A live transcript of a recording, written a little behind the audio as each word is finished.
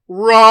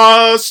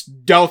Ross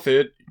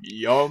Douthat.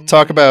 Yum.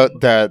 Talk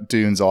about that.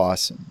 Dune's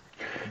awesome.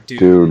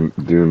 Dune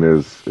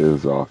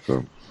is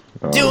awesome.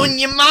 Dune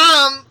your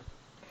mom.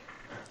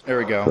 There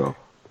we go.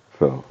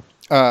 Phil.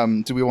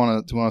 Do we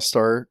want to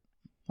start?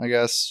 I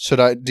guess.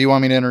 Do you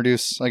want me to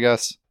introduce? I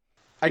guess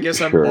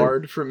I'm Sure.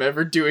 barred from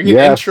ever doing an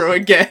intro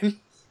again.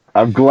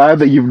 I'm glad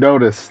that you've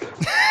noticed.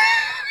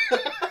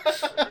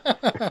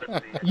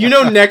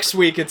 Next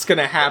week it's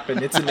gonna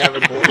happen. It's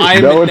inevitable.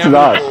 No, it's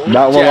not.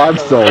 Not while I'm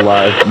still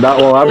alive. Not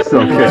while I'm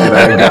still kicking.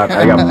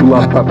 I got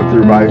blood pumping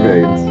through my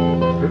veins.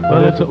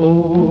 But it's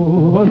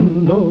over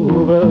and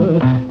over.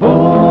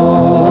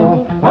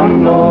 Oh,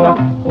 no,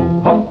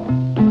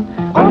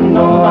 oh,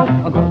 no,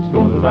 God's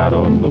gonna ride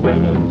on the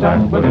women's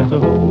jack, but it's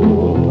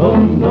over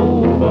and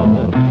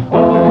over.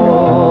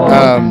 Oh,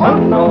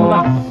 no.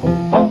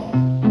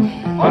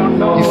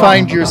 You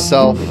find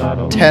yourself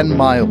 10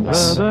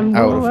 miles out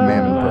of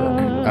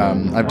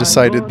Mammonburg. I've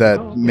decided that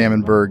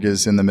Mammonburg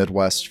is in the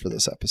Midwest for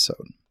this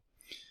episode.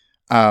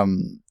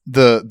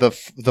 The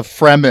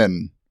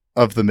Fremen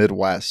of the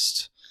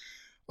Midwest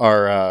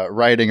are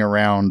riding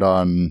around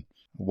on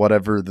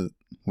whatever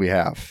we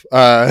have.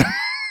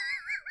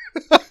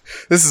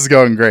 This is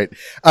going great.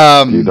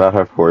 Do you not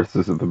have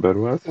horses in the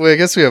Midwest? Well, I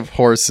guess we have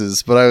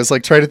horses, but I was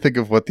like trying to think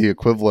of what the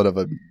equivalent of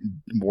a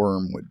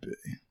worm would be.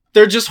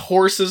 They're just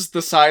horses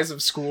the size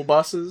of school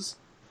buses.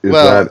 Is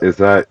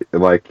that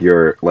like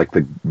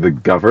the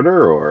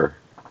governor or?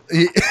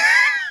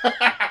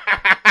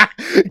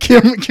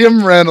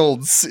 Kim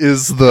Reynolds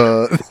is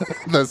the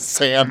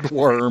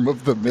sandworm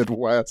of the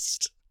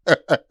Midwest.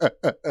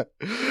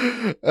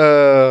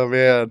 Oh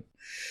man.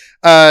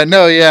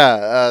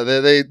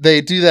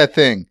 They do that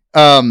thing.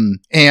 And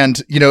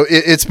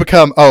it's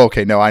become, I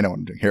know what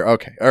I'm doing here.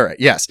 Okay. All right.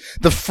 Yes.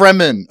 The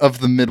Fremen of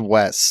the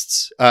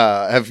Midwest,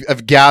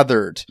 have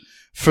gathered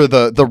for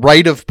the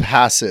rite of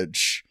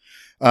passage,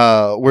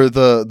 where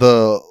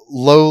the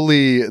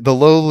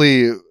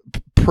lowly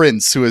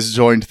prince who has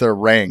joined their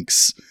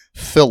ranks,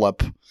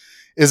 Philip,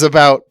 is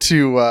about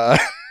to,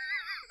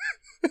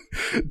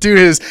 do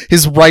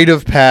his rite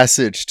of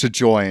passage to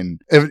join.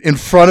 In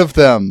front of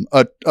them,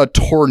 a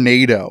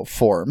tornado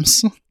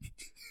forms.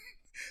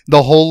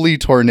 The holy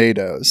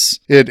tornadoes.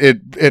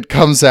 It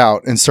comes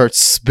out and starts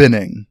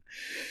spinning.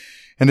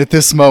 And at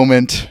this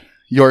moment,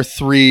 your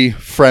 3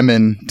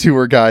 Fremen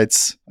tour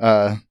guides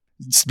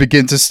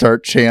begin to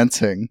start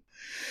chanting.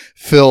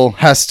 Phil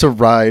has to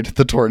ride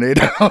the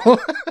tornado.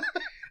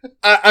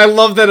 I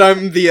love that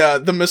I'm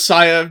the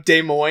Messiah of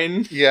Des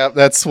Moines. Yeah,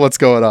 that's what's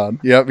going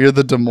on. Yep, you're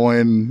the Des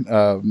Moines.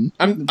 I'm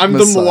the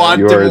Messiah.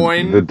 Muad Des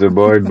Moines. The Des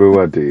Moines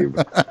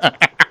Muad'Dib.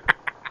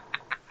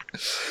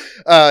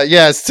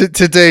 Yes,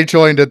 today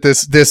joined at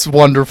this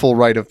wonderful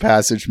rite of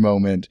passage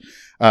moment.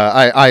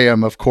 I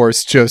am, of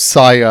course,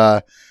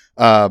 Josiah.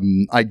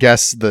 I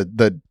guess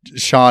the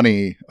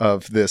Shawnee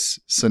of this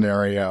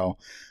scenario,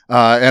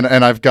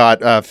 and I've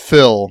got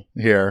Phil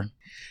here.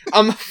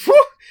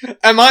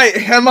 Am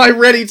I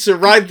ready to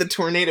ride the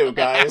tornado,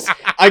 guys?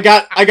 I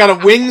got a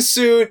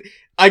wingsuit.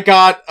 I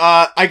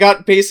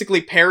got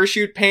basically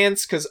parachute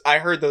pants because I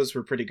heard those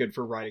were pretty good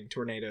for riding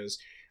tornadoes.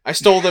 I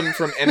stole them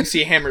from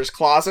MC Hammer's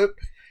closet.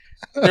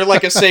 They're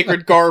like a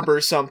sacred garb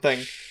or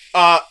something.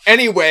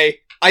 Anyway,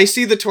 I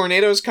see the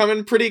tornadoes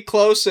coming pretty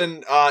close,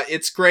 and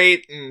it's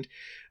great, and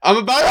I'm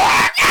about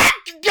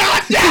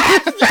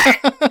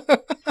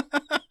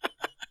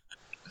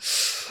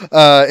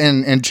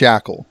and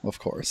Jackal, of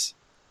course.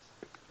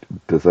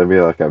 Does that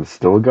mean like I'm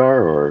Stilgar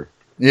or?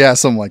 Yeah,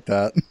 something like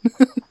that.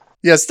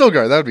 Yeah,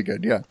 Stilgar, that would be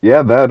good. Yeah.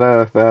 Yeah,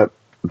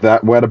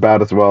 that went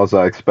about as well as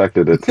I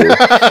expected it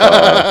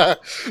to.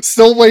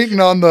 Still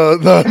waiting on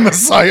the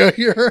Messiah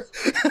here.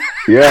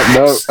 Yeah,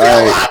 no,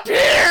 up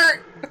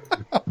here.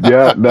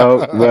 Yeah,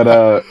 no.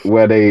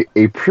 When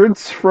a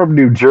prince from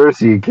New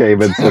Jersey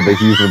came and said that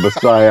he's the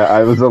Messiah,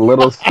 I was a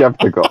little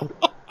skeptical.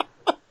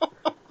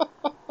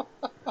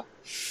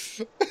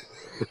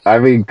 I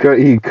mean,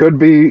 he could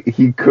be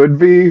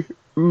the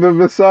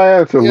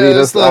Messiah to lead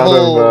us out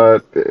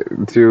of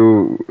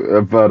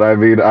but I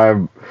mean,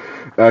 I'm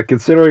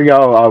considering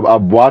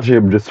I'm watching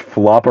him just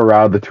flop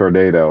around the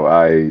tornado.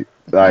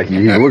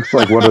 He looks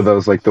like one of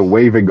those like the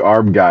waving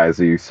arm guys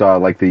that you saw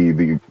like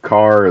the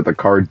car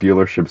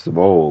dealerships of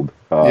old.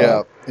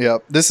 Yeah.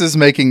 This is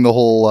making the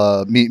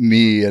whole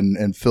me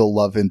and Phil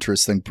love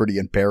interest thing pretty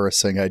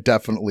embarrassing. I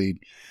definitely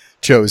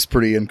chose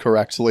pretty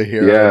incorrectly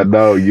here. Yeah,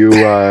 no, you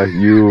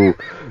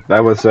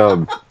that was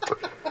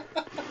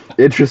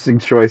interesting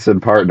choice in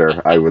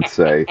partner, I would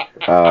say.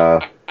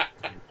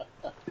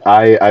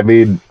 I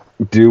mean,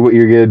 do what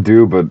you're gonna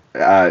do, but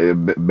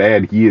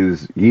man, he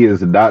is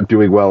not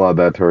doing well on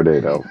that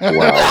tornado.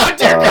 Wow.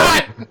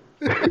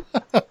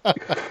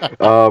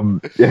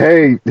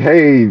 Hey,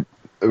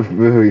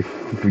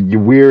 you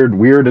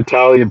weird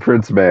Italian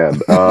prince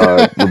man.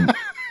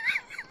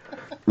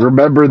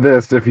 Remember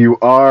this: if you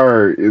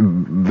are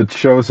the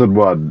chosen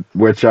one,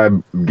 which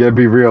I'm gonna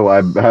be real,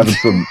 I'm having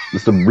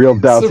some real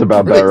doubts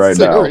about that right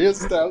now.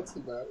 Serious doubts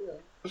about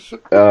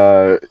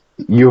it.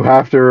 You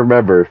have to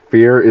remember,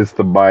 fear is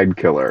the mind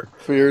killer.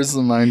 Fear is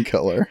the mind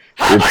killer.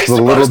 How am I It's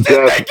the little supposed to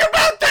death. think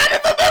about that in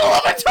the middle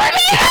of a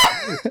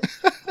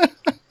tornado?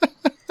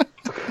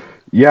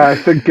 Yeah, I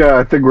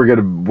think we're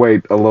gonna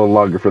wait a little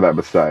longer for that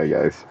Messiah,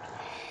 guys.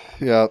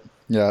 Yep.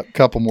 Yeah, a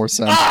couple more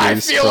centuries. I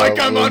feel like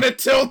I'm probably. on a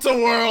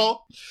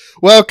tilt-a-whirl.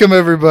 Welcome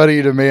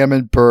everybody to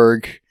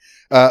Mammon-Berg,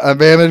 a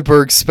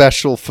Mammon-Berg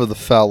special for the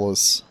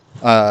fellas.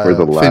 For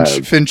the lads.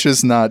 Finch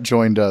has not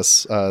joined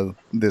us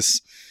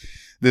this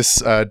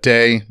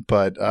day,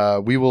 but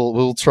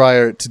we'll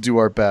try to do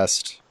our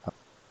best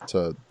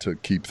to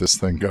keep this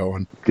thing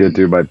going. Gonna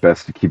do my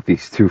best to keep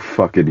these two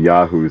fucking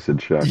yahoos in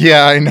check.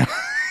 Yeah, I know.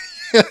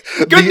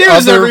 Good the news,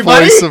 other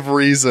everybody! voice of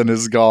reason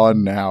is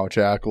gone now,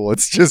 Jackal.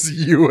 It's just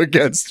you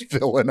against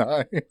Phil and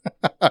I.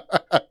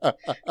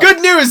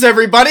 Good news,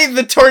 everybody!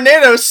 The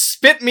tornado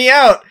spit me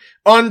out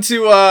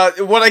onto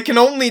what I can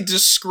only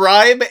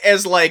describe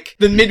as like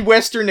the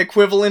Midwestern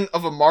equivalent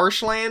of a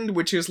marshland,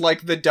 which is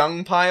like the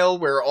dung pile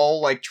where all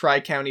like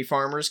Tri-County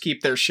farmers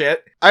keep their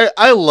shit.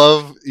 I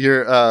love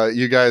your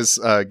you guys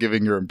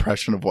giving your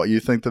impression of what you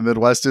think the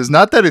Midwest is.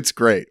 Not that it's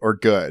great or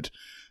good,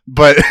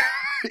 but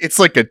it's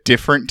like a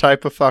different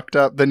type of fucked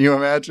up than you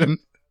imagine.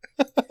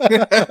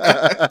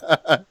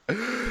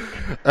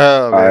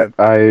 Oh, man.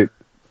 I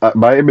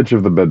my image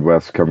of the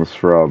Midwest comes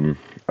from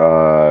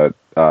an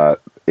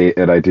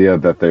idea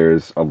that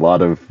there's a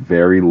lot of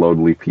very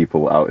lonely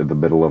people out in the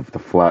middle of the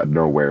flat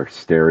nowhere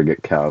staring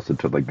at cows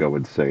until they go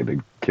insane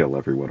and kill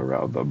everyone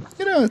around them.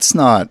 You know, it's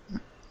not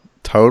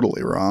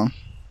totally wrong.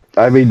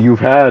 I mean, who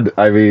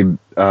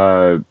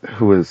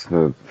is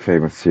the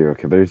famous serial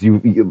killer?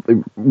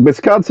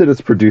 Wisconsin has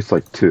produced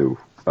like two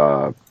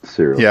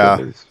serial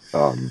killers.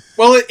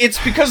 Well,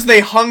 it's because they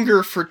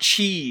hunger for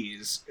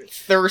cheese.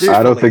 Thirstfully.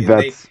 I don't think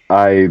that's...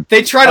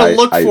 They try to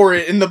look for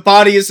it in the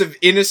bodies of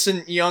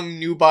innocent young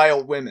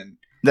nubile women.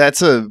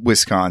 That's a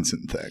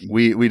Wisconsin thing.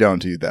 We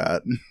don't do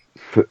that.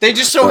 They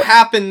just so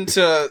happen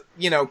to,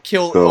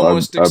 kill So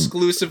almost I'm-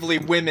 exclusively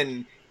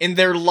women in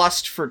their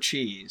lust for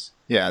cheese.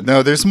 Yeah,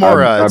 no, there's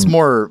more. It's I'm-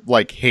 more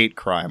like hate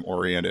crime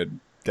oriented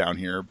down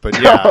here.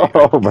 But yeah,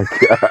 Oh my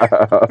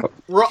god.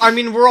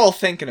 We're all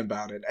thinking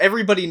about it.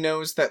 Everybody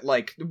knows that,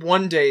 like,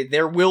 one day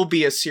there will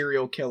be a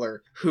serial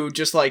killer who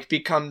just, like,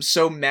 becomes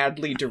so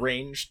madly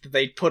deranged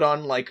they put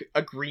on, like,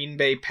 a Green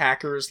Bay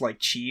Packers, like,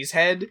 cheese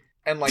head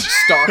and, like,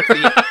 stalk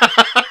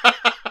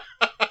the...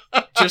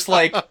 just,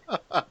 like,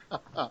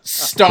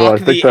 stalk Well, I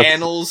think the that's-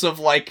 annals of,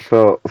 like...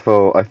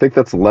 So I think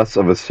that's less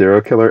of a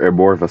serial killer and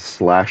more of a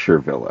slasher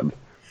villain.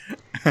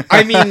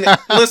 I mean,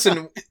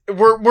 listen,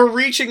 we're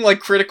reaching, like,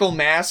 critical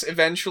mass.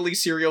 Eventually,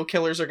 serial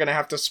killers are gonna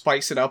have to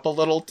spice it up a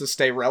little to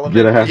stay relevant.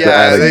 You're gonna have to Yeah,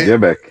 add they- a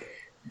gimmick.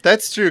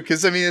 that's true.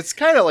 Because I mean, it's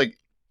kind of like,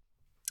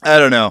 I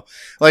don't know,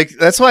 like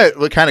that's why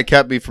it kind of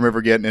kept me from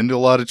ever getting into a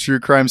lot of true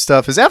crime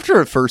stuff. Is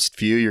after a first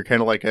few, you're kind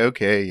of like,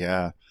 okay,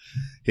 yeah,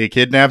 he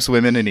kidnaps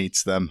women and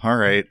eats them. All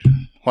right,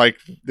 like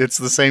it's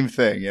the same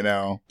thing, you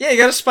know. Yeah, you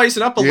gotta spice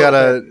it up a You little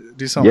gotta bit.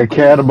 do something. Your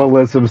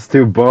cannibalism's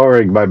too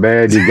boring, my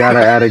man. You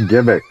gotta add a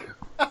gimmick.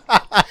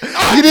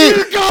 Oh, You need-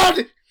 dear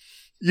God!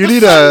 You The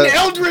need sudden a.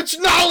 eldritch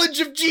knowledge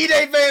of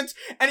G.D. Vance!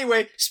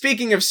 Anyway,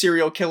 speaking of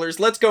serial killers,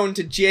 let's go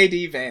into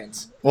J.D.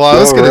 Vance. Well, I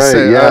was gonna Alright,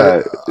 say,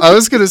 yeah. I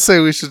was gonna say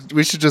we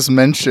should just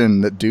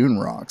mention that Dune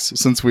rocks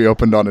since we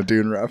opened on a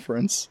Dune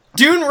reference.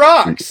 Dune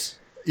rocks!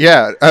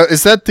 Yeah,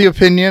 is that the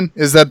opinion?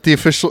 Is that the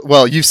official?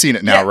 Well, you've seen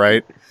it now, Yeah.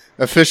 right?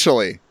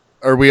 Officially,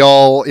 are we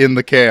all in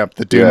the camp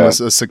that Dune Yeah, was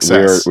a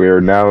success? We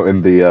are now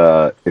in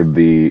the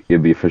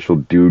official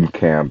Dune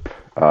camp.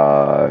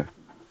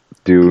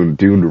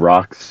 Dune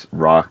rocks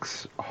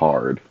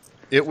hard.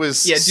 It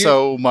was Yeah, Dune-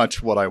 so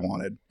much what I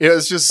wanted. It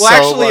was just Well, so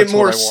actually, much it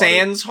more what I wanted.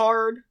 sans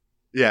hard.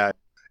 Yeah,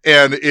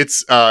 and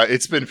it's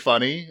been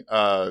funny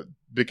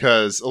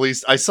because at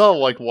least I saw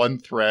like one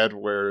thread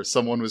where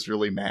someone was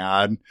really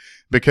mad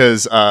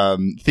because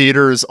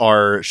theaters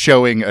are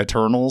showing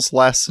Eternals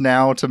less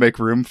now to make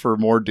room for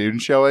more Dune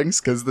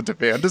showings because the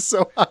demand is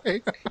so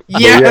high.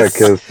 Yes! Yeah,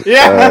 because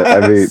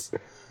Yes!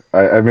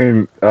 I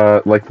mean,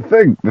 like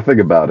the thing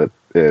about it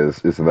is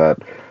that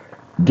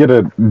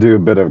gonna do a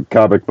bit of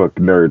comic book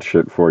nerd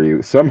shit for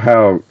you.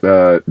 Somehow,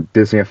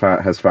 Disney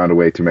has found a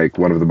way to make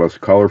one of the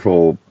most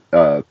colorful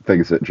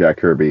things that Jack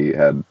Kirby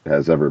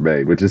has ever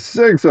made, which is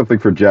saying something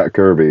for Jack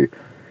Kirby.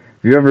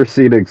 If you've ever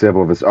seen an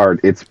example of his art,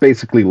 it's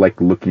basically like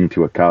looking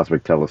to a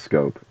cosmic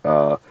telescope.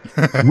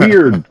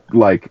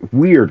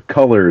 Weird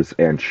colors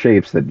and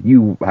shapes that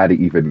you hadn't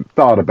even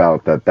thought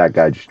about that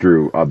guy just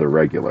drew on the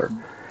regular.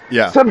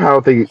 Yeah, Somehow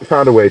they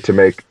found a way to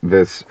make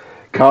this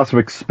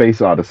cosmic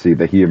space odyssey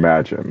that he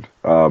imagined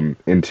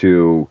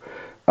into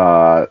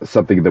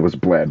something that was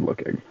bland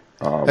looking.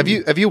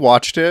 have you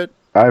watched it?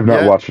 I have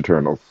not yet? watched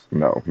Eternals.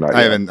 No, not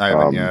I yet.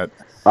 haven't yet.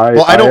 I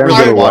don't am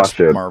really gonna watch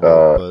it.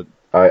 Marvel,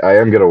 I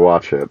am gonna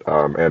watch it.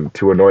 And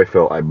to annoy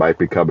Phil, I might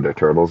become an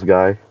Eternals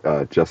guy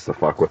just to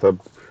fuck with him.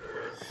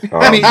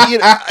 I mean,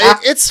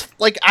 it's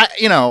like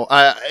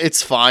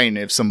it's fine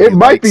if somebody It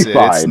might likes be it.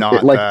 fine. It's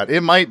not that.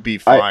 It might be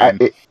I, fine.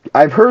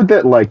 I've heard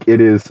that like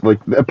it is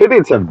like the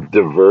opinions have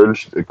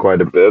diverged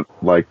quite a bit.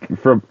 Like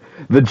from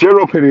the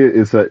general opinion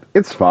is that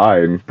it's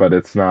fine, but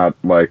it's not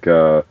like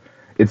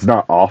it's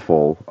not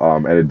awful.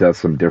 And it does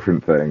some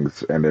different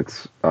things, and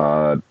it's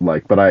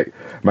like. But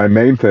my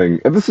main thing,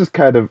 and this is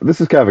kind of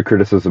a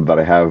criticism that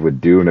I have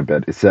with Dune a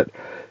bit, is that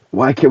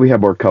why can't we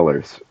have more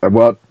colors? I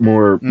want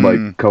more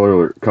like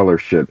color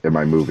shit in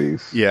my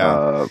movies.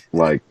 Yeah.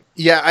 Like.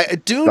 Yeah,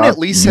 Dune Stop at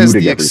least has the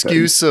muting everything.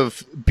 excuse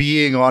of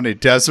being on a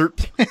desert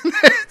planet.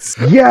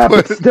 Yeah,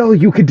 but still,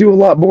 you could do a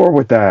lot more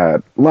with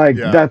that. Like,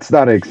 Yeah. that's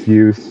not an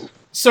excuse.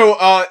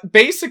 So,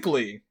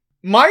 basically,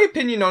 my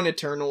opinion on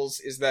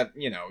Eternals is that,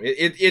 you know,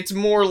 it's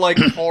more like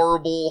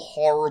horrible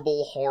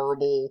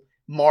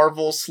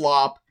Marvel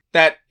slop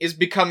that is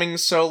becoming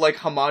so, like,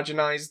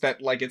 homogenized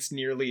that, like, it's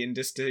nearly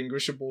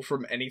indistinguishable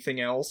from anything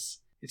else.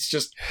 It's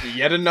just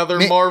yet another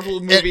Marvel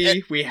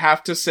movie we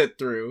have to sit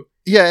through.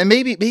 Yeah, and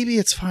maybe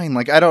it's fine.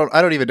 Like, I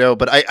don't even know,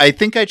 but I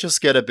think I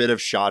just get a bit of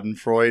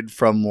schadenfreude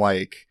from,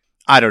 like,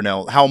 I don't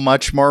know how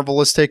much Marvel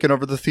has taken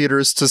over the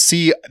theaters to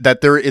see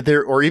that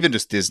they're or even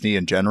just Disney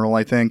in general,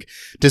 I think,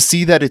 to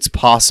see that it's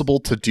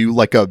possible to do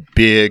like a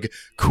big,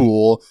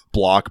 cool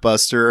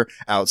blockbuster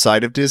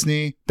outside of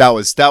Disney. That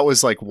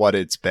was like what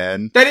it's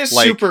been. That is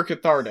like, super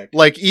cathartic.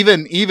 Like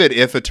even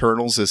if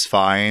Eternals is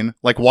fine,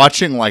 like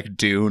watching like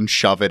Dune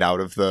shove it out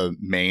of the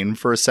main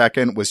for a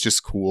second was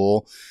just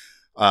cool.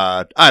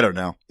 I don't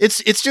know.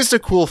 It's just a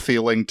cool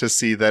feeling to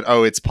see that,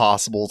 oh, it's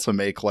possible to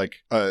make like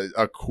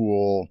a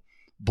cool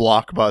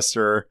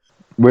blockbuster.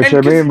 Which,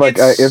 And I mean, like,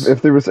 it's-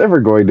 if there was ever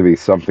going to be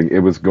something, it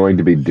was going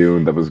to be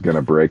Dune that was going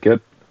to break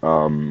it.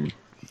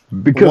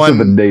 Because of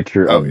the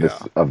nature of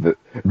the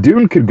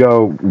Dune could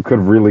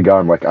have really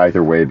gone like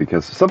either way,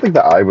 because something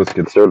that I was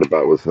concerned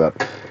about was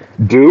that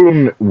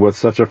Dune was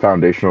such a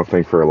foundational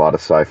thing for a lot of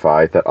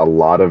sci-fi that a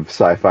lot of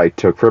sci-fi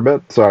took from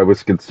it. So I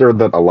was concerned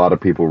that a lot of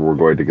people were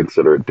going to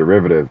consider it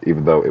derivative,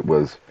 even though it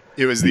was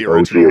the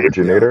OG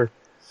originator.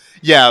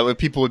 Yeah,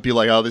 people would be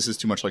like, oh, this is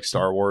too much like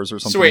Star Wars or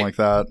something like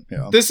that.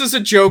 Yeah. This is a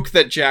joke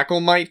that Jackal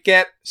might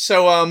get.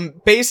 So,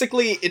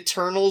 basically,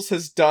 Eternals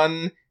has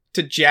done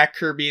to Jack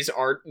Kirby's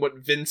art what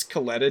Vince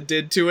Coletta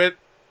did to it.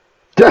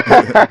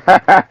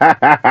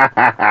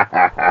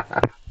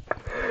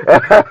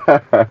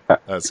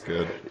 That's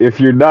good. If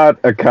you're not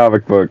a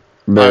comic book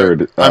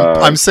nerd,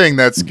 I'm saying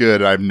that's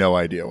good. I have no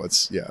idea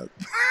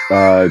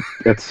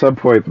at some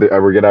point,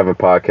 we're gonna have a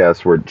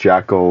podcast where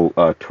Jackal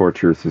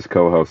tortures his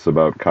co-hosts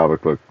about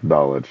comic book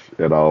knowledge,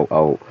 and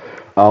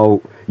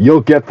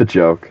you'll get the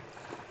joke.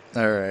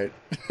 All right.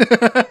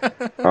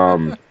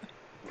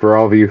 For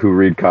all of you who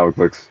read comic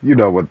books, you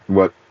know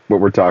what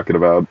we're talking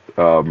about.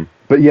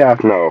 But yeah,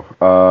 no.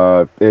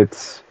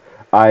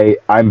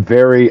 I'm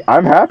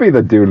happy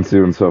that Dune's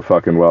doing so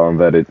fucking well, and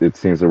that it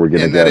seems that we're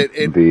gonna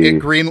they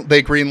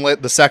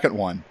greenlit the second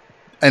one.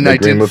 And I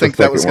didn't think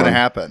that was going to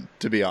happen,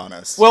 to be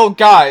honest. Well,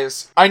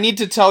 guys, I need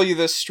to tell you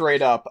this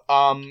straight up.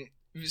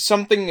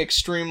 Something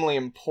extremely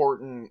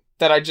important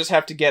that I just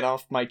have to get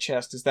off my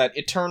chest is that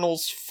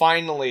Eternals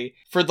finally,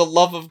 for the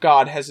love of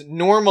God, has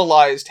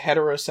normalized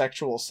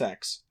heterosexual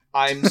sex.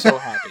 I'm so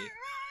happy.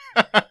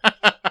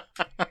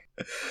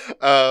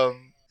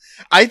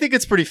 I think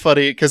it's pretty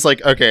funny because,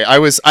 like, okay, I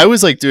was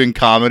like doing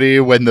comedy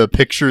when the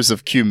pictures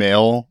of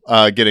Kumail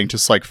getting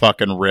just like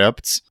fucking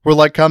ripped were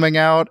like coming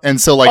out,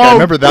 and so like I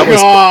remember that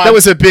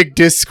was a big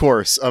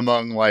discourse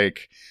among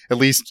like at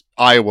least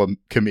Iowa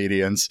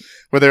comedians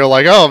where they're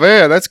like, oh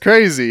man, that's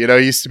crazy, you know,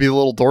 he used to be the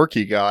little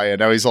dorky guy and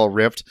now he's all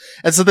ripped.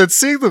 And so then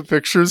seeing the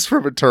pictures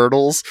from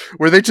Eternals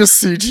where they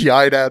just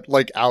CGI'd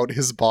out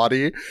his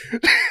body.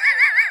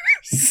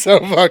 So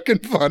fucking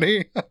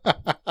funny.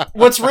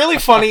 What's really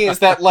funny is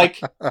that,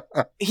 like,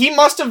 he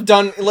must have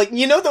done, like,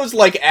 you know those,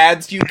 like,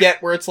 ads you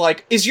get where it's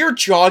like, is your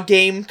jaw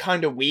game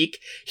kind of weak?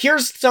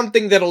 Here's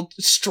something that'll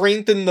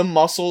strengthen the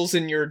muscles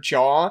in your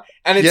jaw,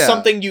 and it's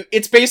something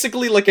it's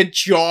basically like a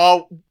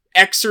jaw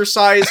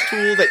exercise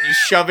tool that you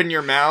shove in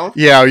your mouth.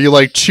 Yeah, you,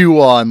 like,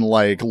 chew on,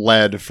 like,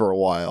 lead for a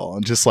while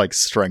and just, like,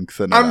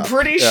 strengthen it I'm up.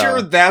 pretty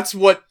sure that's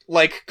what,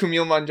 like,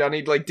 Kumail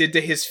Nanjiani, like, did to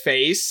his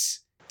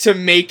face to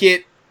make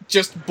it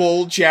just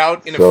bulge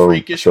out in a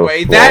freakish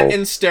way. Small. That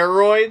and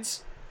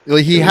steroids. Well,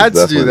 he had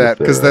to do that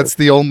because that's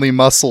the only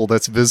muscle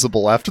that's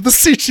visible after the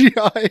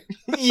CGI.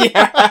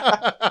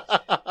 Yeah.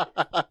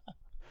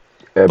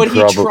 But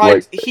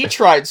he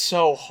tried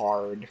so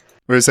hard.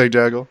 What did you say,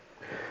 Jaggle?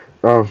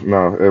 Oh,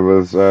 no, it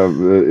was,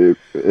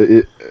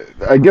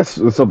 I guess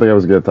it's something I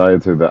was going to tie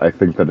into that I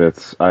think that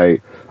it's, I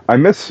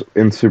miss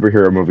in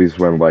superhero movies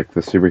when, like,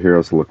 the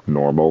superheroes look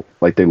normal.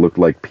 Like, they look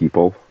like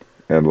people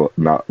and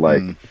not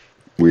like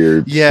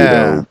weird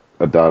pseudo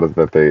Adonis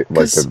that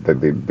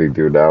they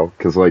do now.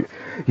 Because, like,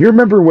 you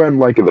remember when,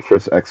 like, in the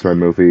first X-Men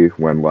movie,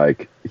 when,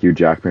 like, Hugh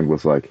Jackman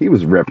was, like, he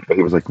was ripped, but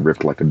he was, like,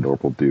 ripped like a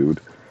normal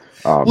dude.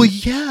 Well,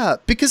 yeah,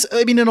 because,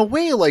 I mean, in a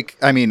way, like,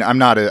 I mean,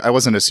 I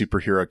wasn't a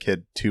superhero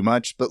kid too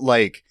much, but,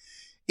 like,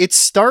 its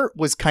start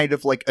was kind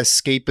of like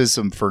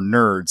escapism for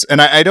nerds,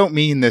 and I don't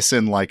mean this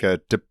in like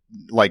a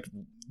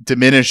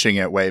diminishing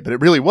it way, but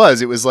it really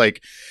was. It was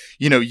like,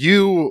 you know,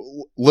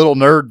 you little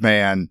nerd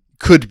man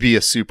could be a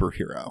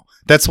superhero.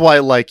 That's why,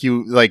 like,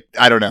 you like,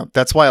 I don't know.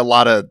 That's why a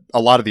lot of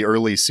the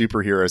early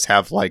superheroes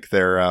have like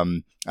their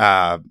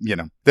you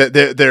know,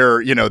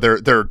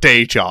 their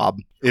day job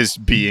is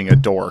being a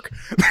dork.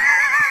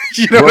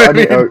 You know what I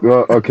mean?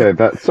 Well, okay.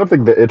 That's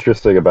something that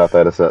interesting about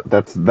that is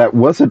that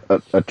wasn't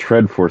a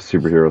trend for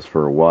superheroes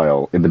for a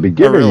while. In the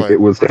beginning, really? It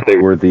was that they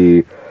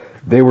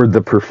were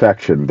the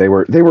perfection. They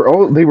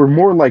were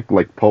more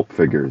like pulp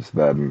figures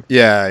than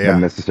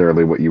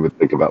necessarily what you would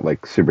think about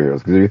like superheroes.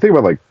 Because if you think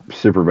about like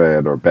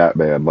Superman or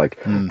Batman, like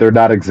they're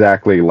not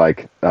exactly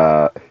like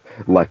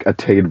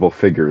attainable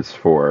figures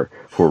for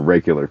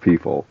regular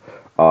people.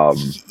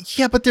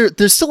 Yeah, but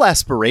there's still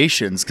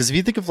aspirations, because if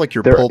you think of like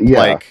your pulp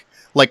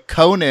like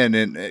Conan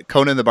and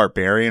Conan the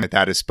Barbarian,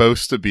 that is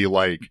supposed to be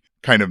like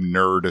kind of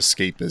nerd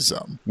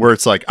escapism, where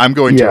it's like, I'm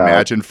going to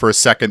imagine for a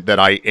second that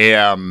I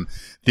am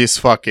this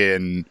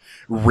fucking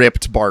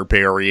ripped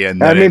barbarian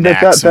that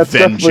enacts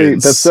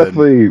vengeance. That's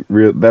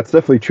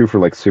definitely true for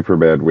like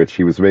Superman, which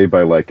he was made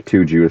by like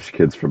two Jewish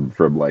kids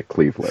from like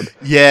Cleveland.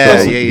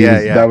 Yeah.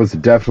 That was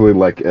definitely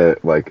like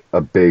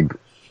a big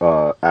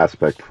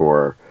aspect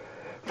for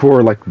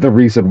like the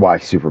reason why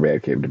Superman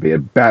came to be.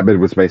 And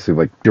Batman was basically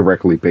like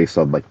directly based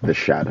on like the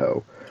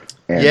Shadow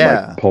and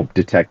like pulp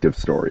detective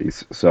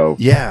stories. So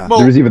there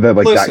was even that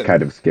that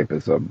kind of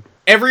escapism.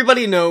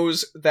 Everybody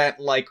knows that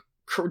like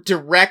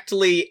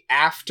directly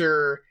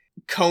after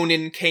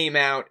Conan came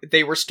out,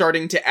 they were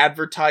starting to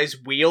advertise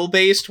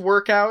wheel-based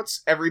workouts.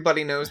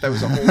 Everybody knows that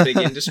was a whole big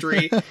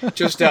industry.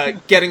 Just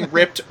getting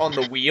ripped on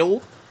the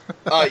wheel.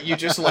 You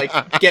just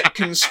like get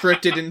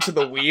conscripted into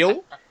the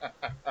wheel.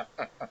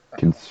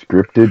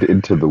 Conscripted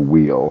into the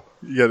wheel.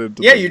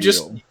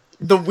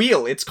 The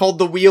wheel. It's called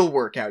the wheel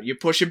workout. You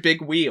push a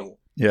big wheel.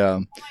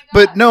 Yeah.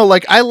 But no,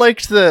 like I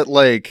liked the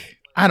like,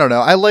 I don't know.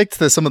 I liked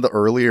some of the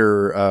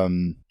earlier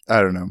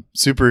I don't know,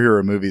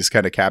 superhero movies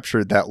kind of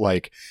captured that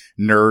like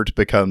nerd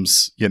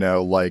becomes, you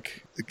know,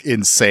 like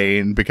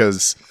insane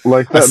because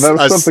like that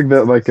was something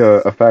that like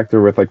a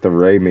factor with like the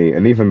Raimi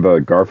and even the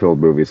Garfield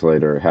movies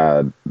later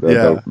had.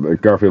 The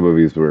Garfield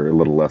movies were a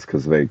little less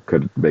because they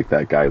could make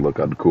that guy look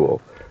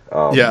uncool.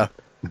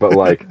 But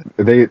like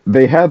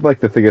they had like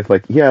the thing of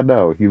like,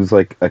 he was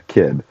like a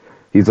kid.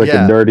 He's like a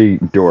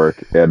nerdy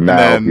dork, and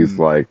now he's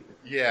like.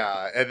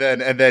 Yeah,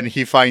 and then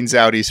he finds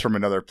out he's from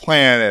another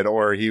planet,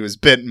 or he was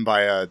bitten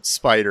by a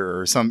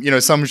spider, or some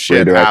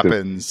shit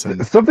happens.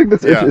 And, something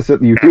that's interesting is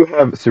that you do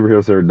have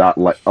superheroes that are not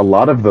like, a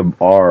lot of them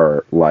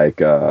are like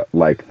the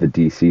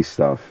DC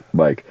stuff,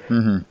 like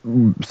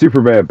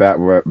Superman,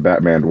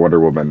 Batman, Wonder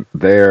Woman.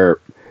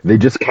 They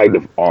just kind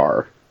of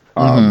are.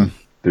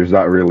 There's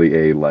not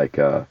really a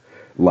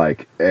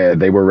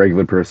they were a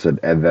regular person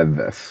and then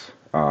this.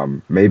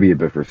 Maybe a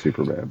bit for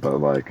Superman, but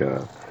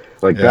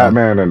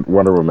Batman and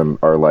Wonder Woman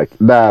are like,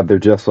 they're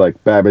just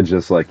like, Batman's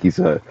just like, he's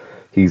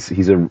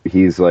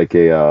like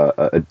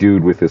a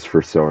dude with his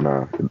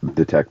persona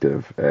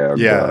detective,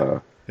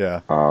 and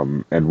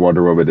and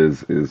Wonder Woman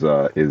is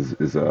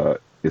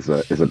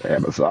an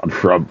Amazon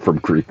from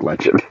Greek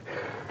legend.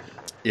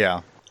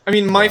 Yeah. I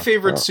mean, my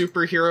favorite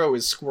superhero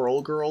is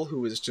Squirrel Girl,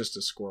 who is just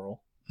a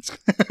squirrel.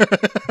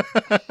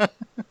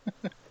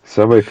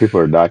 So many people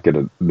are not going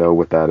to know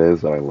what that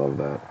is, and I love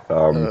that.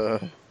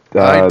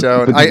 I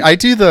don't.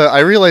 I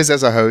realize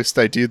as a host,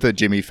 I do the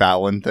Jimmy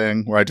Fallon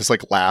thing where I just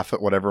like laugh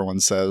at what everyone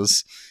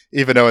says,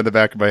 even though in the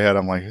back of my head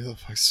I'm like,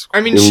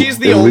 I mean, she's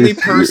the only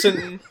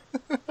person.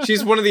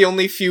 She's one of the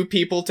only few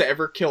people to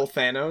ever kill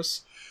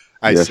Thanos.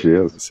 She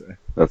is.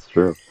 That's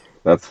true.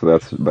 That's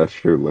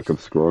true. Look up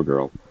Squirrel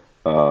Girl.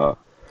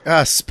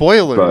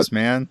 Spoilers,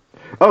 man.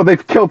 Oh,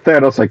 they've killed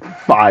Thanos like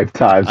 5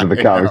 times in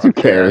the comics. Who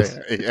cares?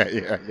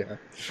 Yeah.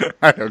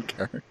 I don't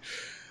care.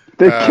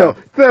 They killed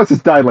Thanos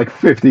has died like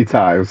 50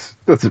 times.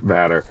 Doesn't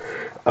matter.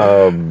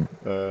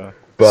 But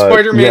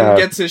Spider-Man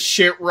gets his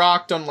shit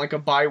rocked on like a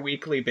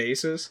bi-weekly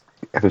basis.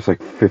 There's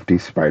like 50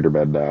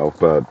 Spider-Men now,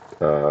 but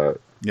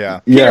yeah.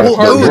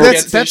 Well,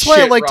 that's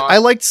why I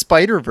liked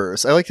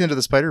Spider-Verse. I liked Into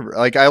the Spider-Verse.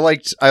 Like I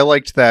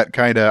liked that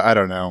kind of, I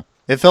don't know.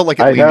 It felt like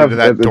it leaned into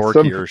that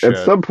dorkier shit.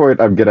 At some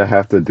point, I'm gonna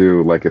have to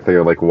do like a thing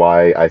of like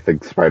why I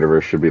think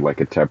Spider-Verse should be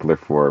like a template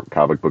for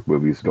comic book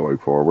movies going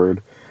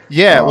forward.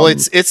 Yeah, well,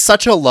 it's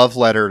such a love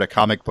letter to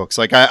comic books.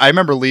 Like I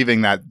remember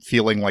leaving that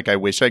feeling like I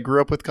wish I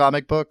grew up with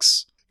comic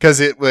books, because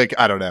it like,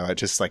 I don't know, I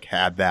just like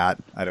had that.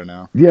 I don't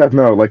know. Yeah,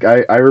 no, like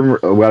I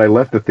remember when I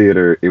left the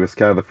theater, it was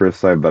kind of the first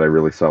time that I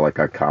really saw like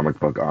a comic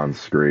book on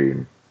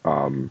screen.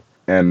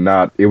 And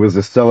it was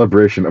a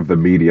celebration of the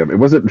medium. It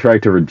wasn't trying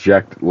to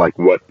reject like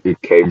what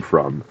it came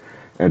from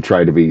and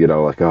try to be,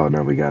 like, oh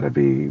no, we gotta,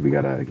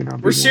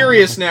 we're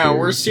serious now.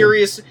 We're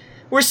serious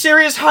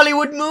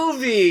Hollywood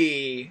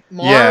movie.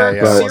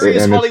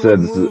 Serious Hollywood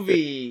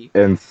movie.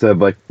 And said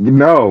like,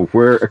 no,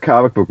 we're a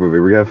comic book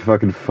movie. We're gonna have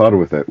fucking fun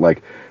with it.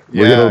 Like,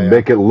 we're gonna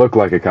make it look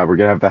like a comic. We're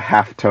gonna have the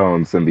half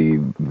tones and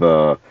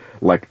the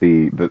like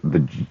the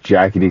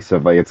jackety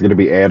stuff. Like, it's gonna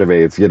be anime.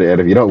 It's gonna, and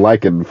if you don't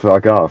like it,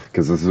 fuck off,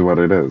 because this is what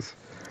it is.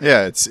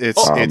 Yeah, it's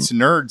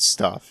nerd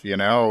stuff, you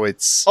know.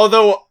 It's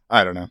Although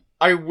I don't know.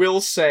 I will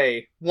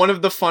say one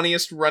of the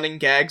funniest running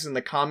gags in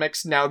the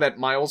comics, now that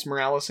Miles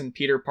Morales and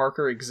Peter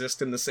Parker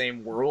exist in the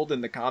same world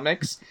in the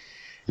comics,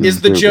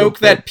 is the joke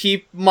that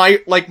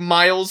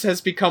Miles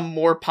has become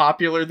more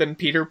popular than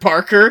Peter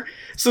Parker,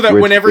 so that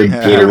whenever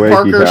Peter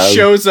Parker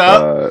shows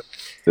up,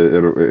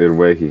 in a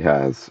way he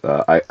has.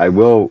 I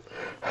will.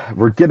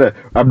 We're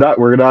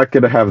not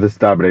gonna have this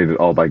dominated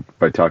all by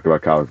talking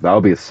about comics.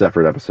 That'll be a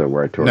separate episode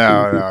where I torture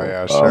people.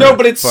 Yeah, sure. No,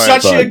 but it's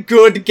such a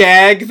good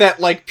gag that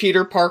like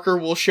Peter Parker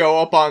will show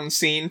up on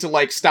scene to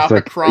like stop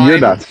a crime. You're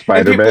not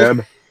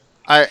Spider-Man.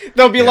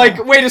 They'll be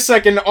like, wait a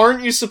second,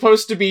 aren't you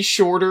supposed to be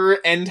shorter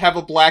and have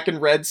a black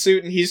and red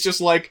suit? And he's just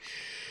like,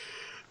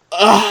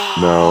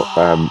 no,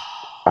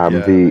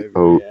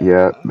 okay,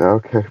 yeah.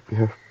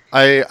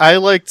 I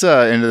liked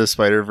Into the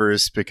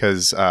Spider-Verse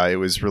because it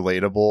was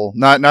relatable.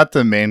 Not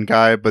the main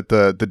guy, but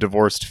the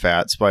divorced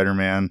fat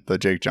Spider-Man, the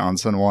Jake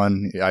Johnson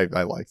one. I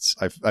liked.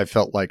 I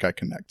felt like I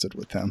connected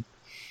with him.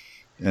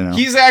 You know?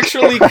 He's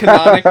actually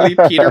canonically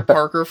Peter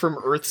Parker from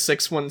Earth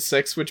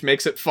 616, which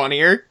makes it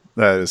funnier.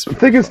 That is. The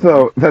thing is,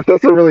 though, that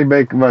doesn't really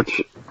make much.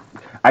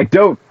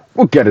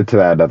 We'll get into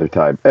that another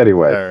time.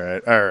 Anyway.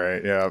 All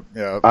right. Yeah.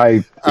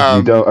 If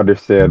you don't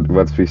understand,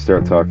 once we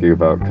start talking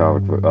about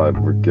comic book,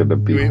 we're gonna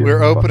be.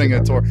 We're opening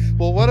a door.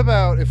 Well, what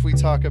about if we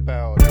talk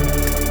about?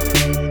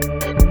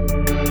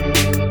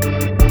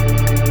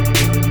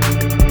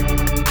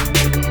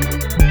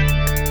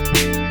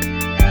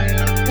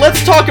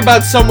 Let's talk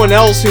about someone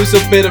else who's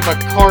a bit of a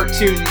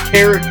cartoon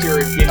character.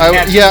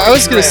 If you I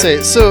was gonna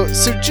say. So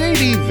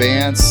JD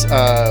Vance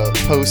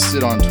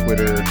posted on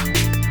Twitter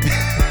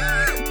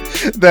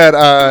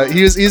that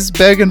he's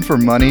begging for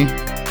money,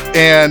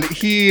 and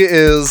he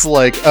is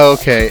like,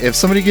 okay, if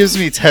somebody gives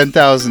me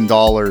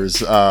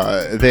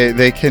 $10,000,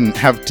 they can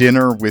have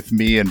dinner with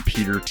me and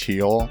Peter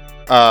Thiel,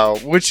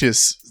 which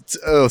is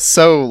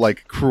so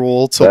like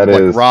cruel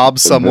to rob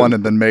someone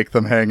and then make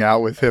them hang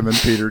out with him and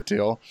Peter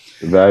Thiel.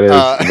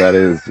 That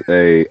is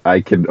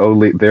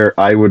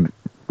I would,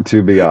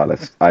 to be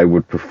honest, I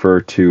would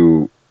prefer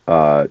to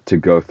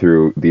go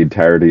through the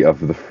entirety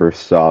of the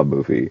first Saw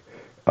movie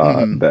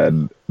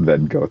than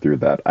go through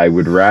that. I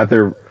would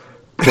rather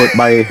put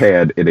my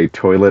hand in a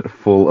toilet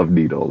full of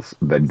needles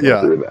than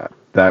go through that.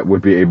 That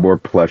would be a more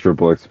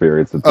pleasurable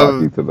experience than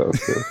talking to those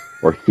two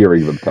or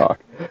hearing them talk.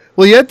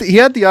 Well, he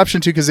had the option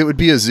too, because it would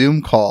be a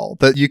Zoom call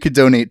that you could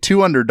donate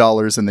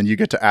 $200 and then you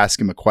get to ask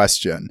him a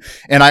question.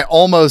 And I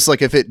almost,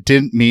 like, if it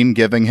didn't mean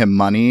giving him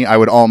money, I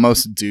would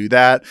almost do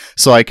that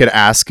so I could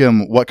ask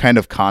him what kind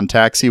of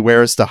contacts he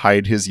wears to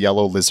hide his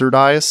yellow lizard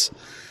eyes.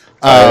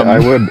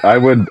 If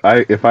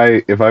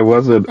I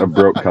wasn't a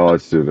broke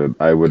college student,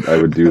 I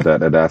would do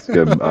that and ask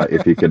him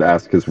if he could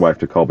ask his wife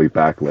to call me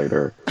back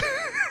later.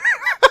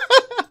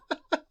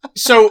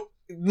 So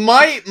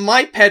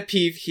my pet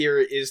peeve here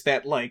is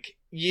that, like,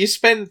 you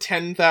spend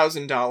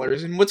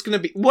 $10,000 and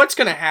what's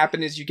gonna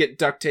happen is you get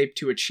duct taped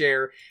to a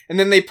chair and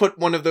then they put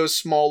one of those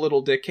small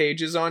little dick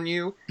cages on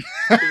you.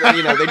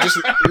 You know, they just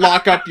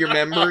lock up your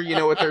member, you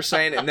know what they're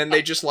saying, and then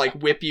they just like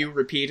whip you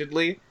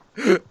repeatedly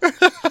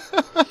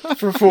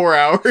for 4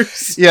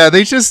 hours. Yeah,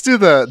 they just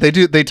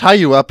they tie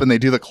you up and they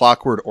do the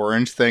Clockwork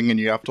Orange thing, and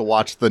you have to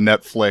watch the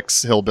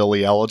Netflix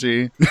Hillbilly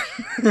Elegy.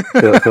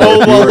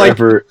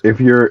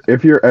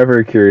 If you're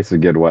ever curious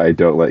again why I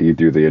don't let you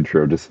do the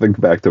intro, just think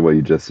back to what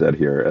you just said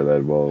here, and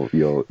then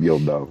you'll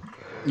know.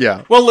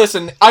 Yeah. Well,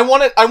 listen, I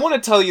want to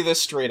tell you this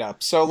straight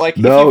up. So, like,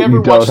 if you've ever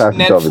watched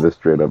tell me this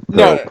straight up.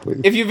 No,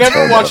 if you've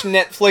ever watched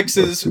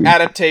Netflix's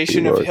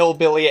adaptation of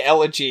Hillbilly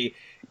Elegy,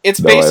 it's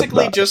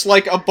basically just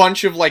like a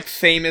bunch of like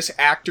famous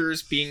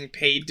actors being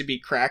paid to be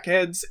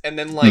crackheads, and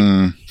then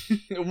like,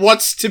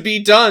 what's to be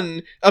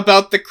done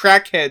about the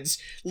crackheads?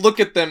 Look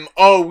at them.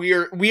 Oh, we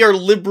are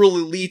liberal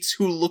elites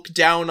who look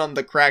down on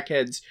the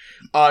crackheads.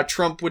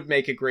 Trump would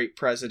make a great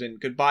president.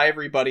 Goodbye,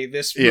 everybody.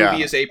 This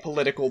movie is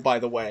apolitical, by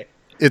the way.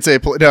 It's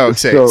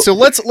so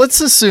let's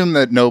assume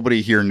that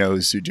nobody here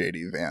knows who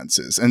JD Vance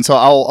is, and so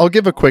I'll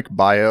give a quick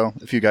bio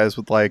if you guys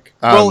would like.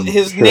 Well,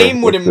 his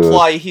name would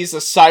imply he's a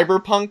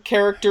cyberpunk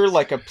character,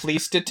 like a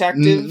police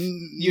detective.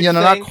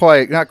 Not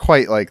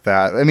quite like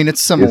that. I mean,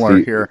 it's similar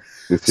here.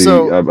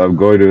 I'm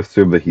going to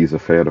assume that he's a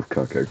fan of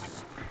cooking.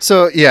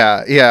 So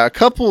yeah, a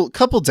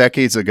couple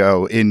decades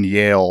ago in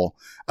Yale,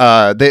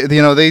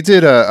 they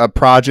did a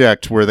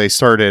project where they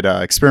started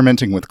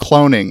experimenting with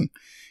cloning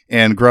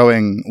and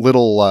growing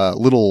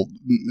little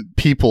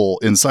people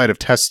inside of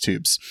test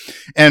tubes.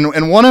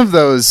 And one of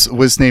those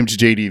was named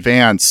JD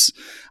Vance.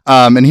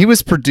 And he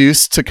was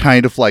produced to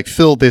kind of like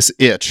fill this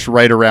itch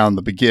right around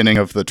the beginning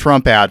of the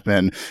Trump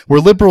admin, where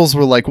liberals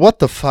were like, what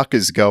the fuck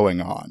is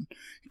going on?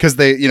 Because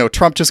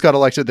Trump just got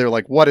elected. They're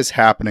like, what is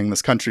happening?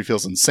 This country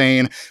feels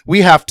insane.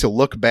 We have to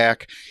look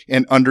back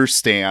and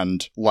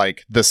understand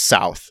like the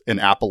South in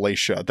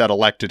Appalachia that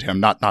elected him,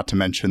 not to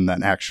mention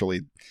that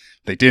actually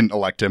they didn't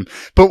elect him.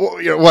 But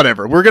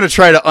whatever. We're going to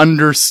try to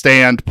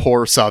understand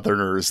poor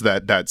Southerners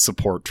that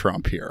support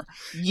Trump here.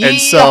 And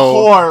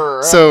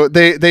so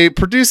they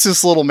produced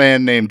this little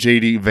man named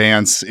J.D.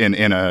 Vance in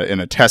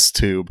a test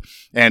tube.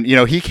 And,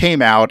 he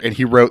came out and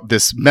he wrote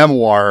this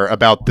memoir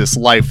about this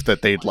life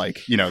that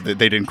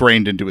they'd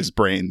ingrained into his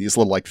brain, these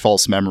little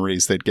false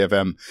memories they'd give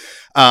him,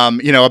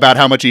 about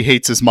how much he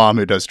hates his mom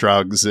who does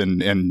drugs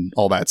and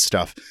all that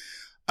stuff.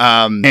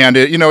 And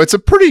it's a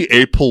pretty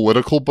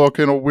apolitical book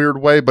in a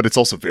weird way, but it's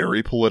also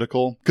very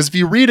political. Because if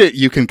you read it,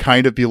 you can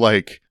kind of be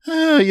like,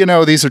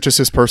 these are just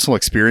his personal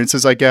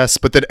experiences, I guess.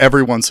 But then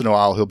every once in a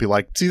while, he'll be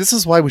like, see, this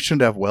is why we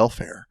shouldn't have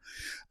welfare.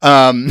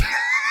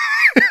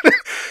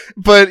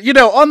 But,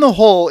 on the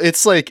whole,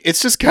 it's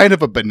just kind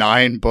of a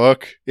benign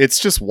book. It's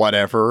just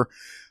whatever.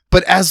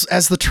 But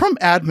as the Trump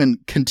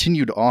admin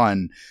continued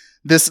on,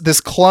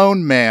 this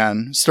clone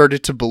man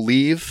started to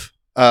believe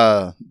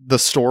the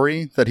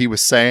story that he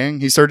was saying.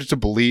 He started to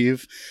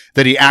believe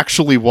that he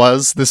actually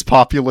was this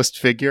populist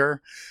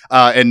figure,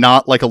 and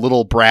not like a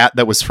little brat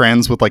that was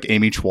friends with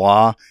Amy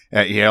Chua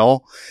at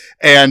Yale.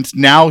 And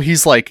now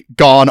he's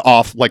gone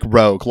off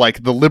rogue.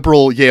 The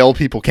liberal Yale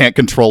people can't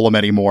control him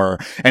anymore.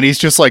 And he's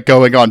just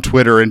going on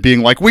Twitter and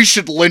being like, we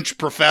should lynch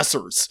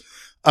professors.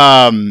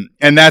 And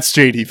that's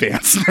JD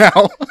Vance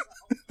now.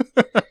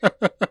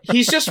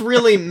 He's just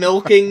really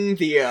milking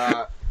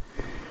the,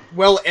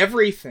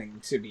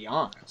 everything, to be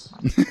honest.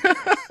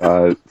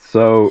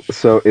 So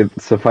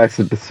it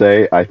suffices to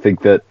say, I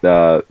think that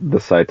the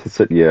scientists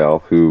at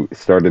Yale who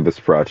started this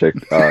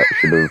project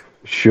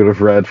should have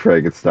read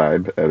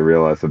Frankenstein and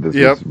realized that this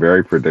was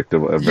very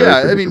predictable,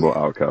 predictable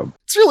outcome.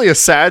 It's really a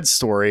sad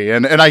story,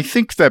 and I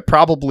think that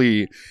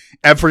probably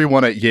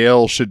everyone at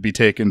Yale should be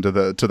taken to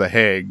the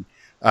Hague.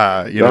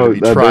 To be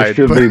tried.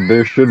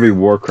 There should be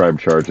war crime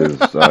charges,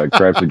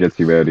 crimes against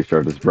humanity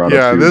charges brought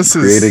up to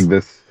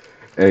creating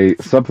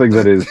something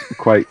that is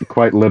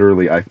quite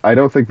literally. I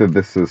don't think that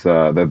this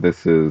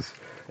is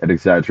an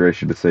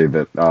exaggeration to say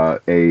that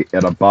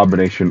an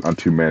abomination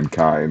unto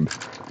mankind,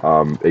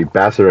 a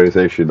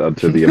bastardization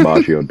unto the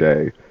Imago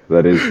Dei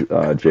that is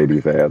J.D.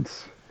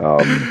 Vance.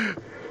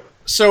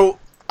 So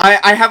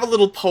I have a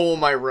little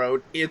poem I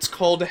wrote. It's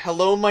called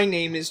 "Hello, my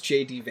name is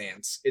J.D.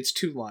 Vance." It's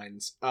 2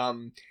 lines.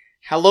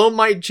 Hello,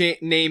 my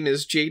name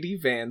is J.D.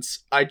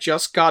 Vance. I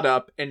just got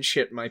up and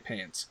shit my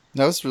pants.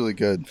 That was really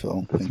good,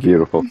 Phil. That's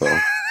beautiful, Phil.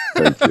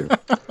 Thank you.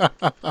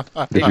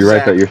 Did you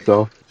write that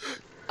yourself?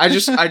 I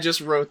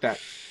just wrote that.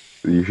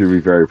 You should be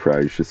very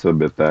proud. You should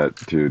submit that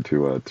to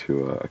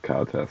a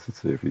contest and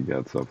see if you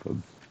get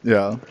something.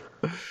 Yeah.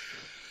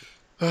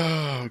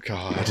 Oh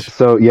God.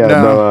 So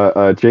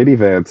J.D.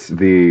 Vance, an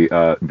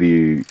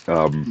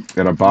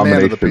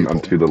abomination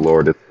unto the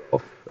Lord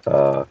itself,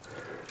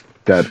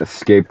 that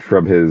escaped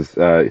from his.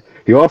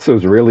 He also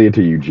is really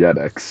into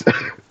eugenics.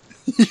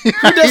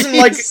 Who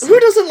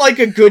doesn't like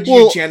a good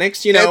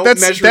eugenics?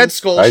 Measuring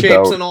skull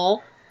shapes and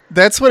all.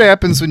 That's what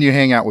happens when you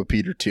hang out with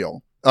Peter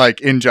Thiel.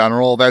 In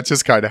general, that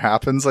just kind of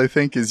happens. I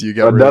think is you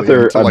get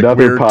another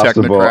weird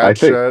possible. I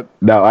think shit.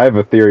 Now I have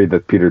a theory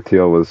that Peter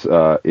Thiel was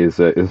is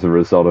a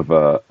result of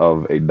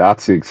a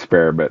Nazi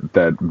experiment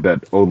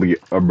that only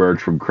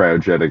emerged from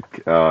cryogenic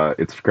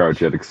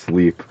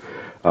sleep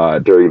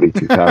during the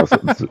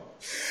 2000s.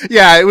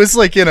 Yeah, it was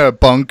in a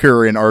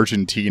bunker in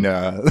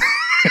Argentina.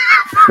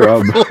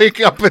 From up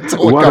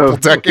until a couple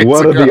decades ago.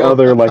 One of the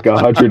other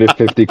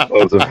 150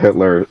 clones of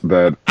Hitler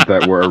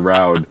that were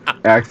around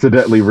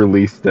accidentally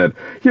released it.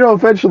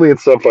 Eventually at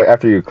some point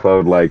after you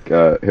clone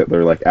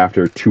Hitler,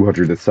 after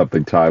 200 and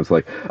something times,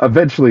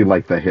 eventually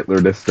the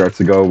Hitlerness starts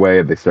to go away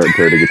and they start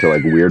turning into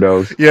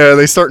weirdos. Yeah,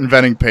 they start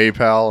inventing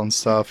PayPal and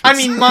stuff. I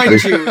mean,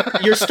 mind you,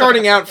 you're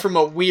starting out from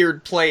a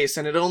weird place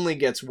and it only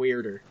gets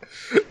weirder.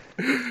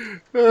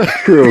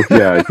 True,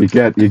 yeah, you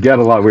get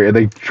a lot weird.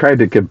 They tried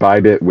to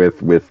combine it with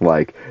the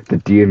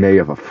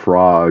DNA of a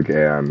frog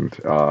and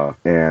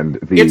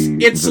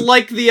it's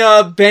like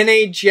the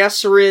Bene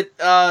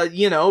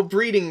Gesserit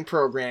breeding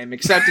program,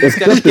 except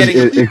instead of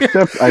getting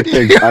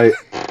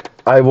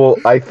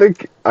I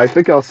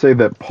think I'll say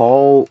that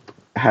Paul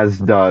has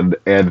done,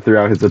 and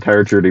throughout his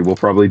entire journey will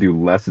probably do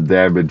less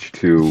damage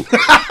to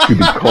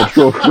the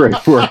cultural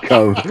framework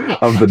of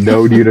the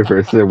known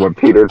universe than what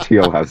Peter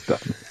Thiel has done.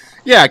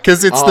 Yeah,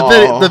 because it's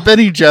the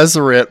Bene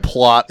Gesserit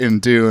plot in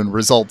Dune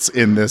results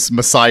in this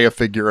Messiah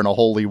figure in a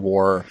holy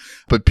war,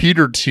 but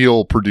Peter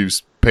Thiel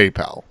produced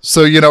PayPal.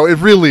 So, it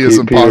really is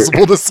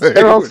impossible to say.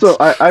 And also,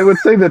 I would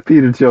say that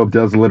Peter Thiel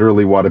does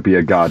literally want to be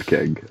a god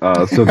king.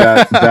 So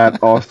that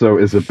also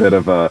is a bit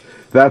of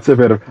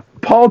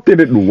Paul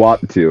didn't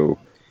want to.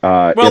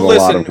 Well, in a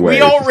lot of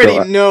ways.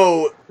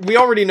 we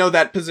already know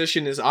that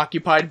position is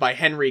occupied by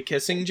Henry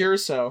Kissinger,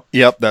 so...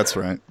 Yep, that's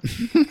right.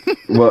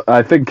 Well,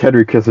 I think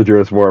Henry Kissinger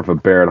is more of a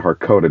Baron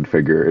Harkonnen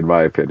figure, in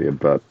my opinion,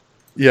 but...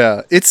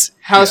 Yeah, it's...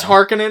 House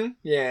Harkonnen?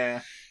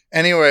 Yeah.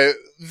 Anyway,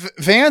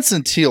 Vance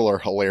and Teal are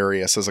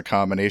hilarious as a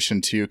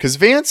combination too, because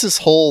Vance's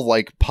whole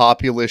like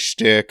populist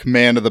shtick,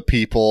 man of the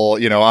people,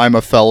 I'm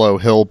a fellow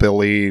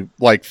hillbilly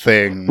like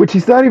thing. Which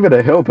he's not even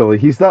a hillbilly.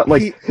 He's not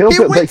like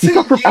hillbilly. Like, he's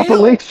not from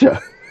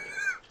Appalachia.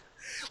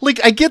 Like,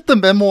 I get the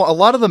memoir. A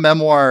lot of the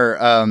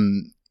memoir,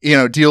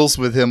 deals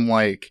with him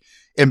like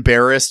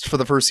embarrassed for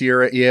the first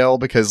year at Yale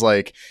because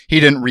like he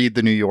didn't read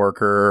the New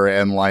Yorker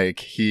and like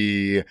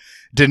he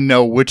didn't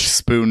know which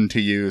spoon to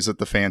use at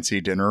the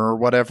fancy dinner or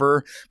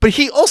whatever, but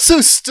he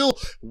also still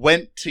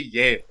went to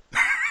Yale.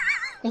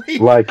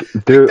 like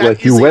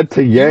you went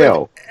to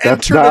Yale.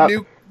 That's not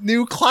a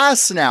new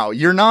class now.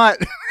 You're not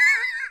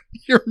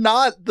you're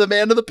not the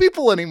man of the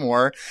people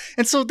anymore.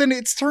 And so then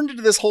it's turned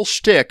into this whole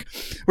shtick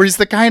where he's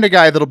the kind of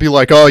guy that'll be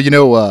like, oh,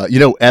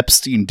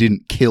 Epstein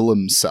didn't kill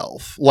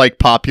himself. Like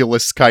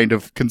populist kind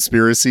of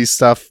conspiracy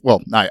stuff.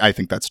 Well, I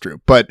think that's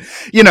true. But,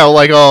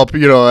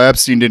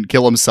 Epstein didn't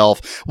kill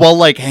himself while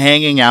like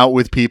hanging out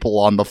with people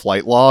on the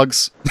flight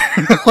logs.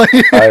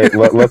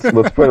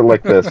 Let's put it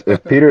like this.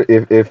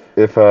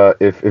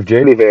 If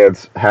J.D.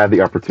 Vance had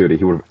the opportunity,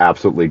 he would have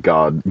absolutely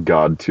gone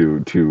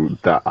to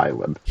that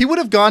island. He would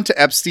have gone to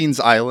Epstein's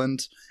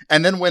Island,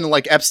 and then when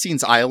like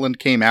Epstein's Island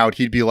came out,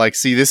 he'd be like,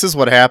 see, this is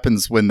what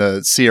happens when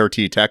the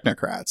CRT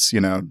technocrats,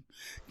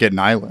 get an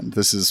island.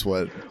 This is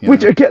what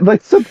Which again,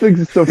 like,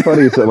 something so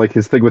funny is that like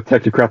his thing with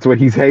technocrats when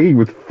he's hanging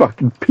with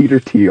fucking Peter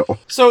Thiel.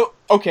 So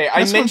okay, I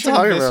mentioned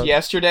this about.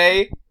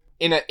 yesterday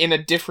in a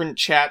different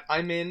chat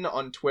I'm in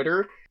on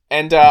Twitter.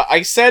 And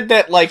I said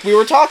that, like, we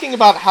were talking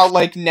about how,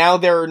 like, now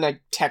there are,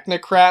 like,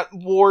 technocrat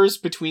wars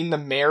between the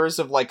mayors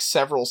of, like,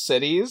 several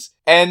cities.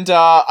 And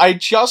I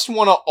just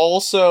want to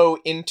also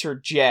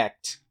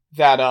interject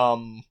that,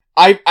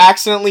 I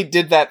accidentally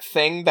did that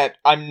thing that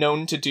I'm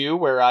known to do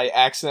where I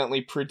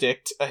accidentally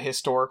predict a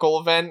historical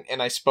event and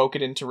I spoke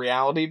it into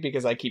reality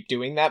because I keep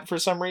doing that for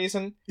some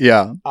reason.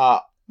 Yeah.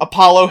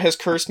 Apollo has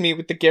cursed me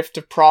with the gift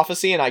of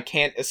prophecy and I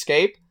can't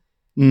escape.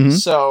 Mm-hmm.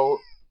 So,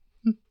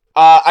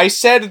 I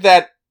said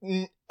that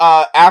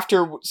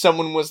after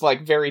someone was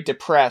like very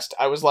depressed,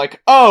 I was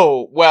like,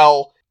 oh,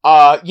 well,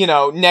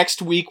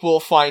 next week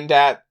we'll find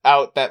out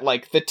that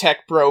like the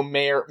tech bro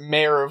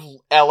mayor of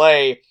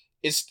LA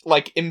is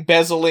like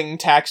embezzling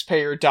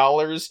taxpayer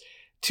dollars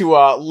to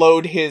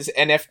load his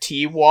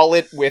NFT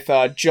wallet with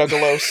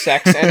Juggalo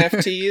sex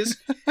NFTs.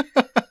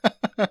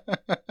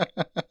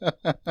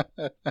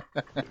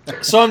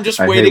 So I'm just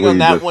waiting on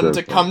that one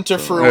to come to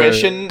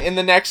fruition in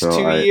the next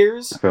 2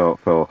 years. Phil,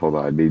 hold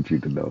on. I need you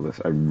to know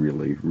this. I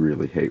really,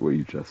 really hate what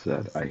you just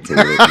said. I hate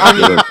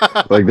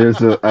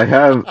it. I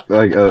have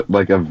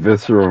a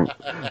visceral,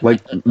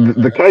 like,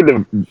 the kind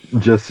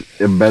of just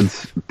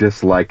immense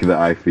dislike that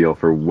I feel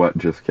for what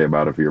just came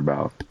out of your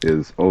mouth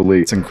is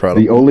only... It's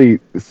incredible. The only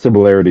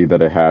similarity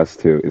that it has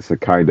to is the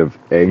kind of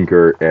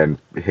anger and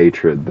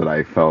hatred that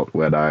I felt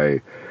when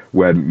I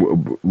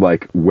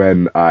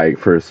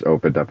first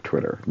opened up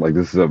Twitter. Like,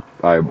 this is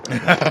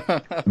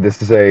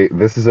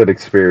an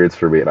experience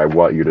for me, and I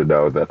want you to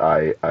know that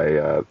I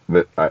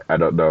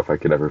don't know if I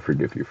can ever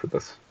forgive you for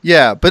this.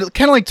 Yeah, but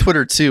kind of like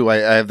Twitter too, I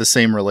have the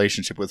same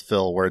relationship with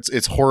Phil, where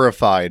it's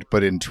horrified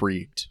but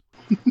intrigued.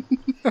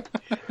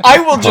 I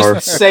will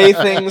just say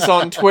things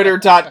on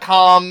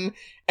Twitter.com,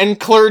 and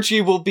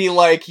clergy will be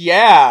like,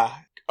 yeah,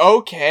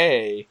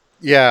 okay.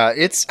 Yeah,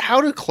 it's how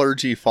do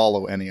clergy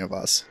follow any of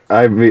us?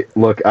 I mean,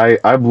 look,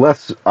 I'm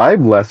less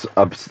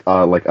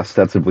like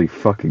ostensibly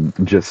fucking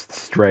just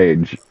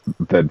strange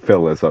than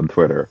Phil is on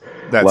Twitter.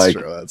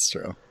 That's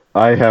true.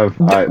 I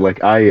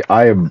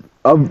am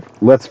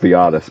let's be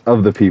honest,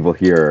 of the people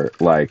here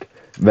like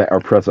that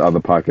are present on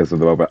the podcast at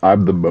the moment,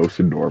 I'm the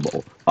most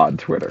normal on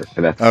Twitter,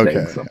 and that's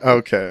saying something.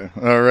 Okay,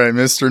 all right,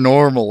 Mr.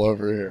 Normal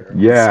over here.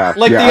 Yeah,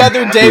 the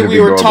other day we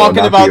were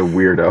talking about be a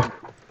weirdo.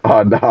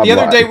 The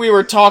other day we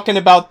were talking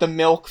about the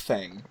milk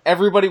thing.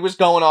 Everybody was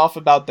going off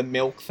about the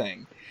milk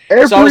thing.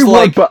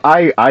 Everyone, but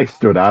I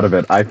stood out of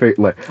it. I think,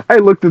 like, I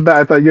looked at that,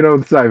 I thought,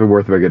 it's not even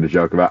worth making a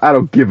joke about. I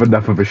don't give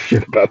enough of a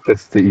shit about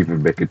this to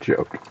even make a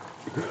joke.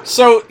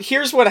 So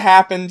here's what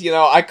happened.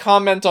 I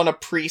comment on a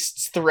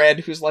priest's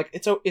thread who's like,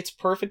 it's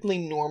perfectly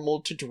normal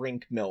to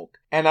drink milk,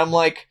 and I'm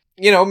like,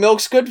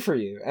 milk's good for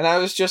you. And I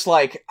was just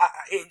like,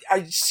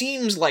 it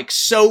seems like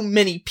so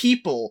many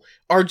people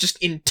are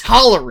just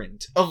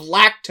intolerant of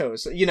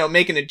lactose,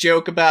 making a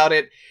joke about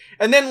it.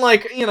 And then,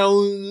 like,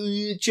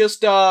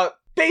 just,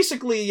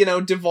 basically,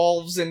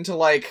 devolves into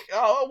like,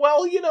 oh,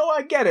 well,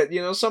 I get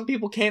it. Some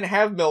people can't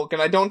have milk,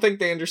 and I don't think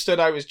they understood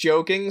I was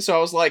joking. So I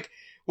was like,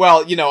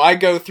 well, I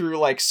go through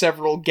like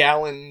several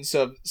gallons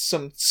of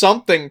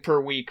something per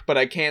week, but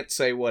I can't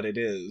say what it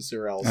is,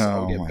 or else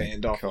I'll get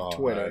banned off of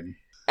Twitter.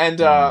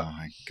 And oh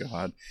my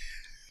god!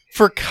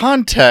 For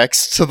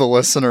context to the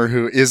listener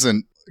who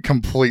isn't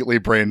completely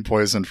brain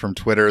poisoned from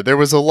Twitter, there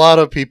was a lot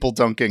of people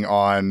dunking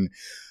on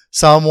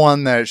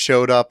someone that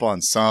showed up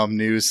on some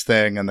news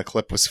thing, and the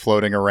clip was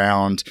floating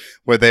around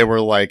where they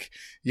were like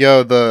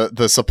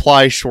the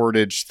supply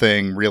shortage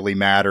thing really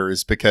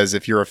matters, because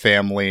if you're a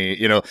family,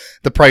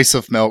 the price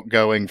of milk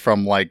going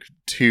from like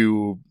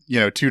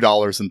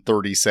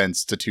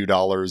 $2.30 to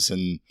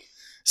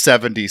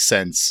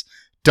 $2.70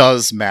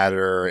 does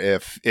matter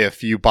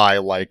if you buy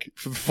like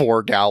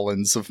 4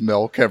 gallons of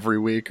milk every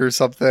week or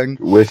something.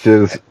 Which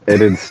is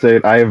an insane.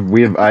 I've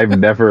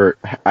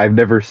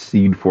never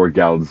seen 4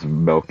 gallons of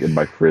milk in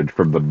my fridge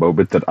from the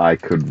moment that I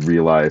could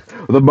realize.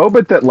 The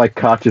moment that like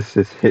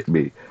consciousness hit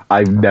me,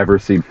 I've never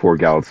seen 4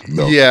 gallons of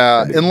milk.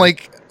 Yeah, and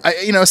like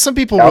some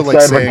people were like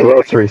outside of a saying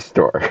grocery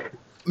store.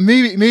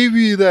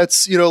 maybe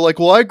that's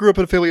well, I grew up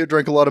in a family that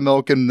drank a lot of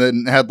milk and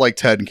then had like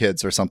 10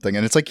 kids or something,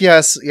 and it's like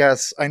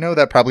yes, I know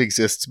that probably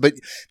exists, but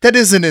that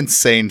is an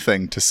insane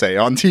thing to say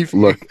on TV.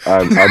 Look,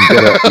 I'm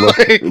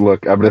gonna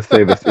look. I'm gonna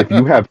say this: if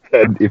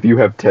you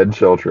have 10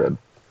 children,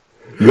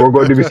 you're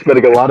going to be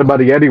spending a lot of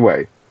money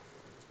anyway.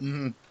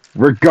 Mm-hmm.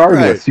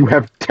 Regardless, Right. you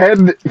have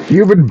 10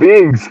 human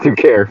beings to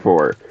care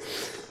for.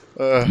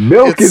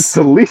 Milk is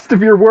the least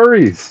of your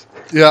worries.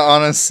 Yeah,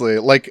 honestly,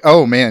 like,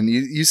 oh man,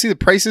 you see the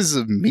prices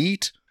of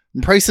meat.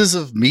 Prices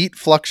of meat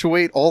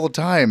fluctuate all the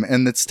time,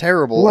 and it's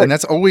terrible. And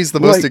that's always the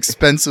most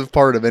expensive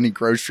part of any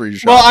grocery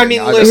shop. Well, I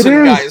mean,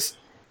 listen, guys.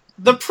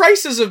 The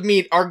prices of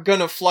meat are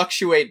gonna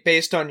fluctuate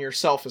based on your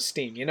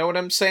self-esteem. You know what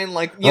I'm saying?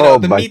 Like,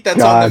 the meat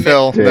that's on the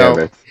Phil,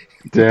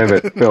 Damn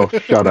it, Phil,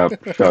 shut up,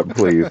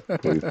 please,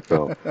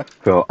 Phil.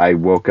 Phil, I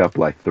woke up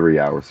like 3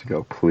 hours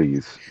ago.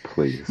 Please.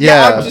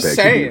 Yeah, I'm just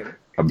saying.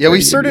 Yeah,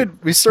 we started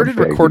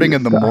recording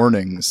in the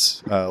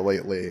mornings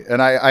lately,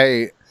 and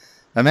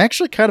I'm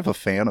actually kind of a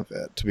fan of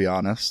it, to be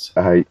honest.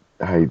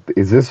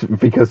 Is this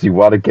because you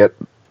want to get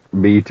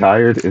me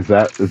tired? Is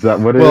that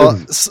what it is? Well,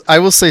 I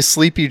will say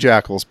Sleepy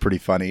Jackal's pretty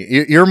funny.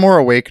 You're more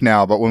awake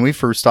now, but when we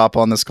first stopped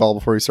on this call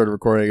before we started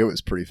recording, it was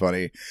pretty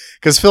funny.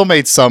 Because Phil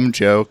made some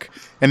joke,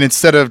 and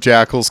instead of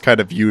Jackal's kind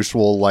of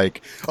usual,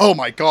 like, oh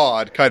my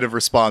god, kind of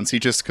response, he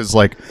just, because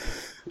like,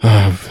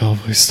 Phil,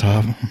 please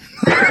stop.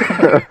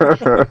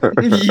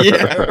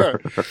 Yeah.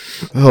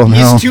 Oh, no.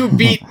 He's too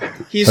beaten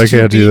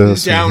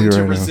down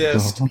to right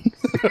resist.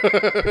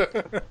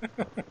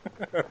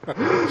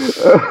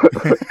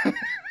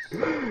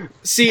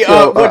 See,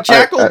 what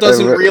Jackal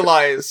doesn't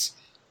realize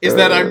is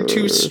that I'm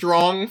too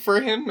strong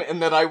for him,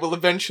 and that I will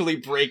eventually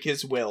break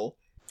his will.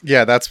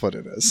 Yeah, that's what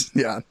it is.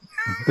 Yeah.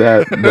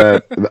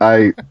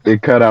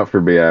 It cut out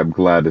for me. I'm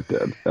glad it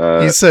did.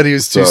 He said he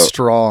was too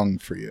strong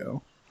for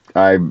you.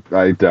 I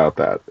doubt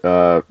that.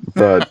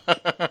 But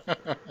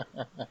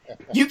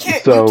you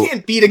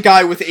can't beat a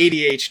guy with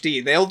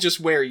ADHD. They'll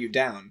just wear you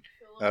down.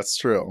 That's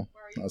true.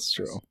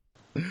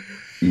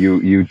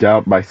 You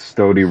doubt my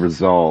stony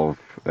resolve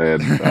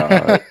and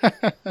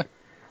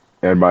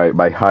and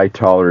my high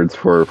tolerance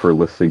for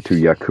listening to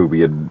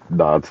Yakubian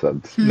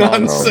nonsense.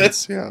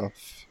 Nonsense. Yeah.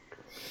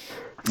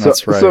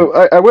 That's right. So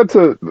I went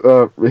to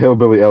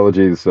Hillbilly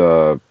Elegy's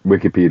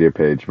Wikipedia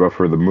page, both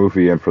for the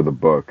movie and for the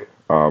book.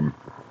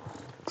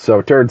 So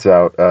it turns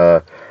out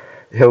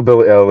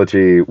Hillbilly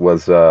Elegy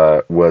was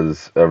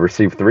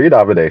received 3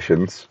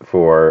 nominations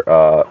for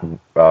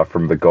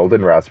from the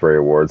Golden Raspberry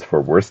Awards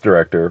for Worst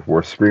Director,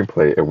 Worst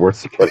Screenplay, and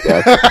Worst Supporting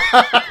Actor.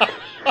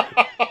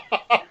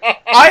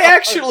 I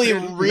actually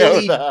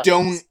really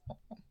don't.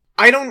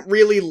 I don't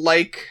really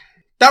like.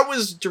 That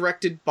was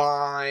directed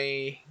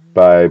by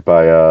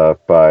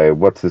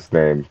what's his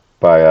name?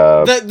 By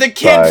the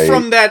kid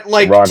from that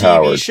Ron TV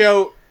Howard.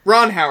 show,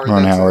 Ron Howard.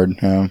 Ron Howard.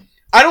 Yeah.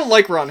 I don't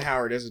like Ron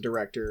Howard as a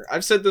director.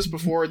 I've said this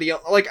before. The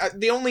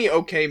only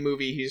okay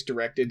movie he's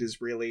directed is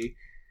really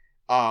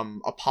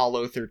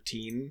Apollo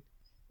 13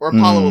 or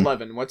Apollo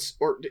 11.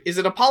 Is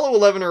it Apollo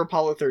 11 or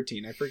Apollo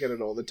 13? I forget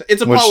it all the time.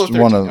 It's Apollo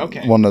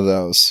 13. One of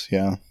those,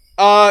 yeah.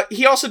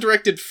 He also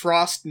directed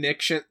Frost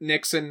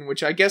Nixon,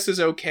 which I guess is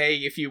okay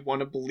if you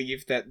want to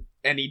believe that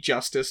any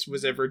justice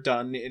was ever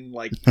done in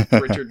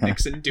Richard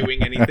Nixon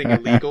doing anything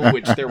illegal,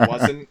 which there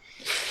wasn't.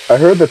 I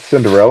heard that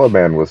Cinderella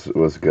Man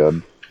was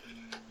good.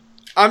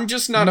 I'm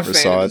just not a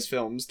fan of his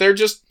films. They're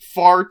just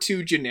far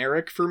too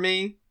generic for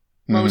me,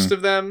 most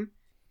of them.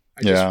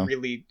 I just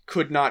really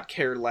could not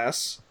care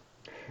less.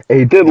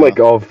 He did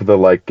all of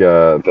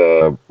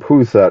the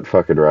who's that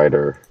fucking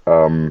writer?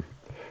 The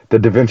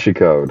Da Vinci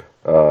Code.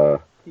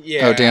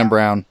 Yeah. Oh, Dan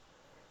Brown.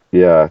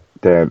 Yeah,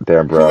 Dan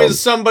Brown. Who is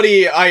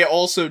somebody I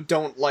also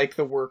don't like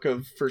the work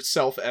of for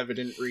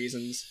self-evident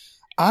reasons.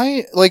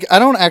 I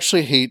don't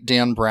actually hate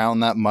Dan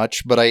Brown that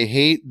much, but I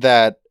hate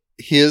that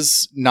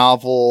his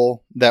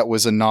novel that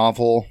was a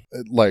novel,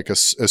 like a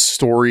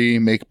story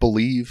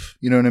make-believe,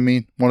 you know what I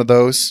mean? One of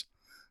those,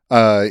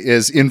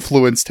 is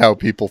influenced how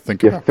people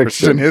think about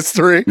Christian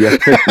history. Yeah,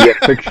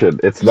 fiction.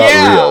 It's not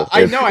real.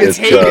 I know, I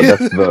hate it.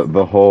 That's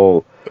the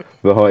whole,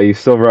 you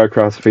still run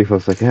across people,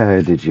 it's like,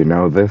 hey, did you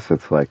know this?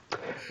 It's like,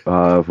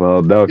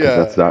 well, no,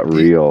 because that's not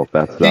real.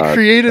 He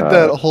created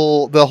the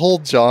whole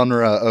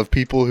genre of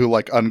people who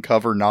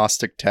uncover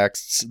Gnostic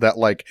texts that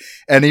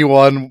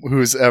anyone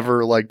who's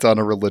ever done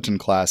a religion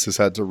class has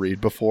had to read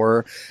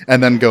before,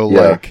 and then go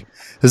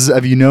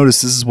have you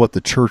noticed this is what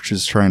the church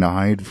is trying to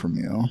hide from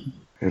you?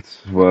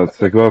 It's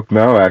like, well,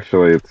 no,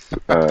 actually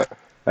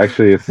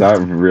it's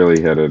not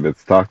really hidden.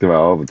 It's talked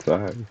about all the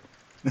time.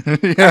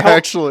 Yeah,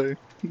 actually.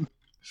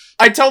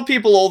 I tell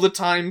people all the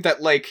time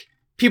that, like,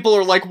 people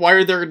are like, why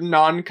are there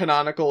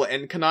non-canonical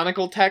and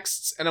canonical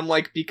texts? And I'm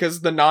like,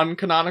 because the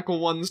non-canonical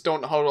ones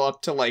don't hold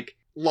up to, like,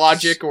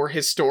 logic or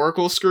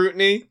historical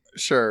scrutiny.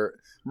 Sure.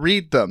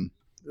 Read them.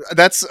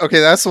 That's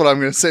what I'm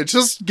going to say.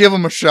 Just give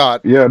them a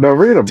shot. Yeah, no,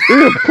 read them.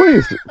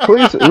 Please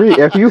read.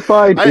 If you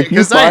find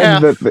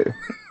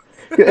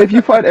if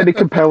you find any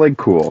compelling,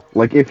 cool.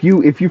 Like if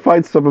you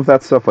find some of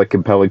that stuff like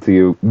compelling to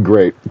you,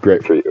 great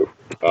for you.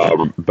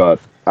 But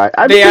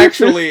They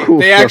actually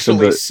cool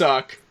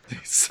suck.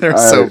 They're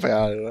so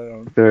bad.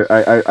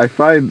 I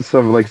find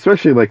some, like,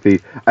 especially like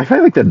I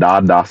find like the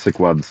non-Gnostic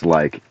ones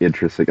like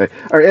interesting.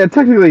 And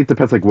technically it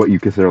depends like what you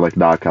consider like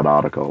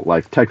non-canonical.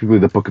 Like technically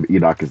the Book of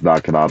Enoch is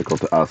non-canonical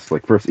to us.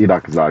 Like first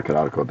Enoch is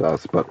non-canonical to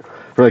us, but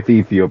for like the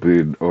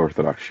Ethiopian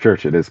Orthodox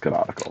Church it is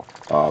canonical.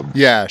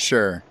 Yeah,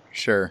 sure.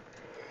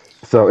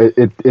 So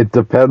it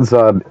depends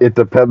on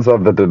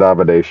the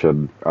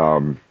denomination.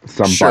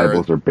 Some Sure.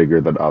 Bibles are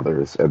bigger than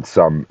others, and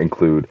some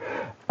include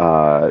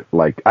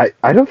like I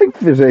don't think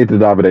there's any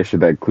denomination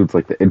that includes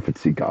like the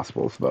infancy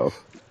gospels though.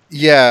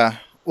 Yeah.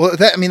 Well,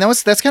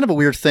 that's kind of a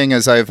weird thing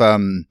as I've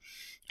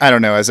I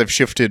don't know, as I've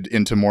shifted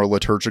into more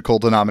liturgical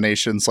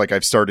denominations, like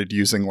I've started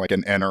using like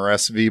an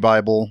NRSV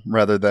Bible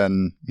rather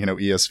than,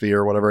 ESV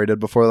or whatever I did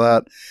before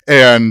that.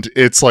 And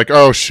it's like,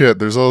 oh shit,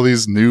 there's all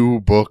these new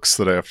books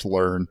that I have to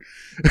learn.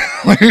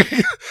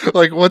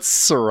 like what's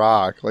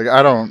Sirach? Like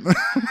I don't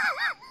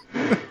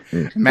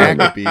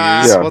Maccabees.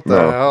 Yeah, what the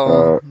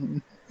hell?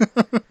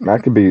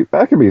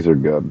 Maccabees are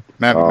good.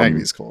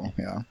 Maccabees cool,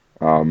 yeah.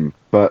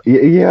 But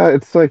yeah,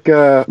 it's like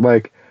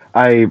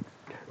I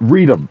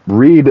read them.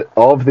 Read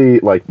all of the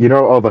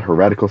all the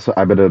heretical stuff.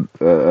 I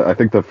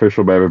think the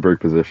official Mammonburg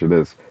position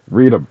is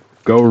read them.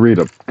 Go read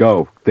them.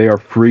 Go. They are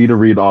free to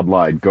read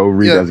online. Go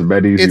read as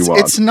many as you want.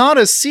 It's not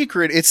a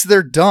secret. It's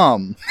they're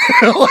dumb.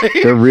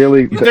 They're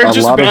really. They're a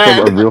just lot bad.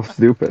 of them are real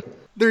stupid.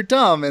 They're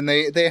dumb and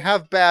they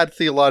have bad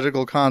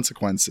theological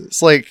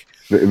consequences. Like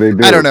They do.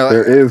 I don't know.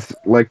 There is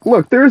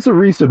look. There's a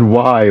reason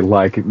why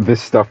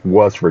this stuff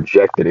was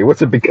rejected. It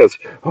wasn't because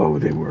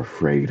they were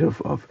afraid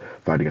of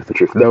finding out the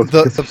truth. No, it's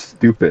because they're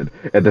stupid,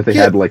 and that they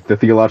had the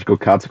theological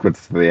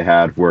consequences they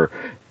had were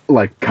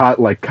all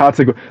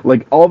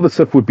the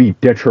stuff would be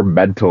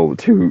detrimental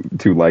to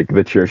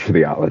the church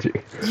theology.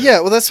 Yeah,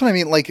 well, that's what I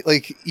mean. Like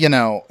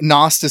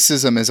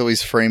Gnosticism is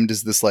always framed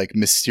as this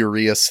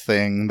mysterious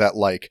thing that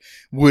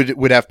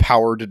would have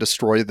power to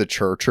destroy the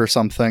church or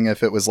something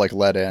if it was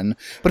let in.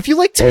 But if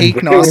you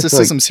take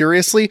Gnosticism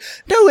seriously,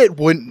 no, it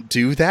wouldn't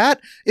do that.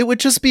 It would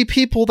just be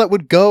people that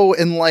would go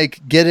and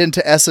get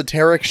into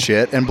esoteric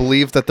shit and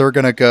believe that they're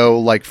gonna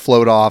go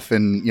float off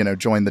and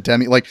join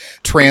the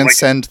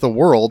transcend the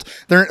world.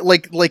 They're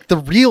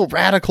the real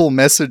radical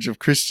message of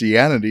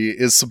Christianity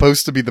is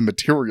supposed to be the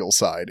material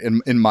side,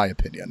 in my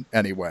opinion,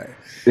 anyway.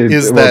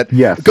 God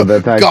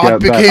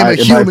became a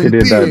human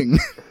being.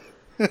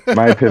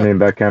 My opinion,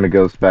 that kind of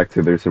goes back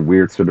to there's a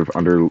weird sort of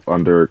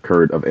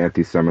undercurrent of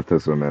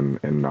anti-Semitism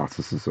and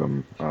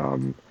Gnosticism,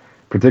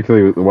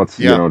 particularly what's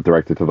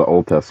directed to the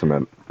Old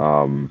Testament.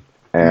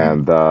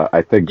 And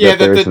I think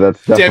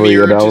that's definitely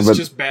an element. Is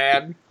just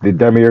bad. The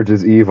demiurge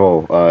is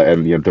evil,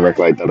 and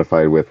directly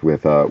identified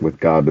with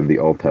God in the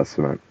Old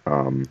Testament.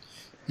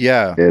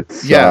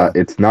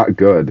 It's not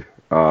good.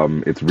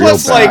 It's real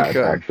bad,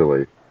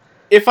 actually.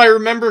 If I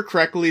remember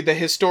correctly, the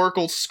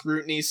historical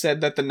scrutiny said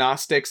that the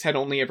Gnostics had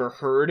only ever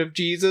heard of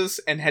Jesus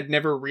and had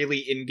never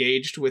really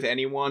engaged with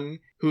anyone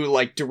who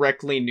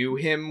directly knew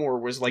him or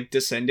was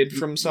descended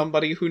from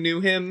somebody who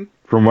knew him.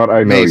 From what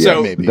I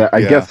know, maybe.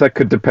 I guess that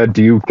could depend.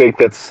 Do you think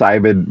that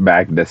Simon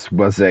Magnus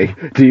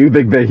do you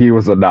think that he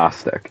was a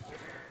Gnostic?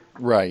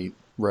 Right.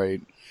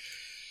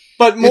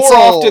 But more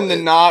often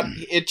than not,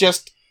 it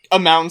just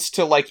amounts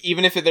to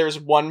even if there's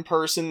one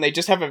person, they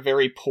just have a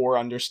very poor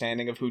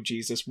understanding of who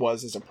Jesus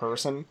was as a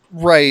person.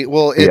 Right.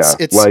 Well, it's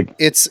do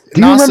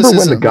you remember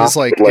when the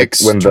gospel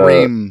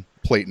extreme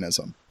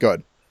Platonism?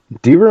 Good.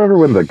 Do you remember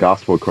when the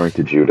Gospel according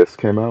to Judas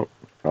came out?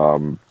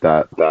 I'm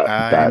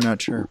not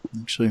sure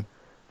actually.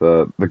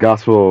 The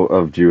Gospel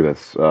of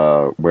Judas,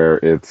 where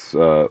it's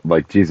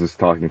Jesus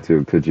talking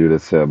to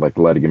Judas and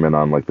letting him in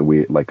on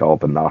all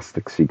the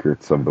Gnostic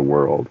secrets of the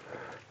world.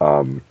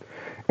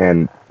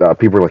 And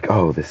people were like,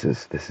 "Oh, this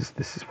is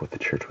what the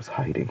church was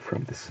hiding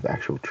from. This is the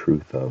actual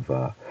truth of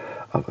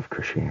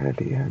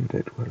Christianity." And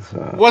it was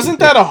wasn't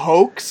that a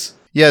hoax?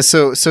 Yeah.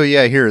 So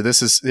yeah.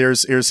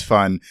 Here's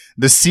fun.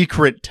 The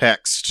secret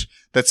text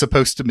that's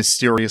supposed to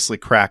mysteriously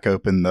crack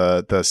open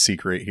the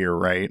secret here,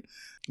 right?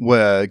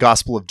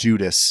 Gospel of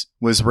Judas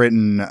was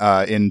written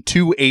in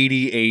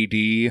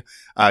 280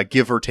 AD,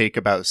 give or take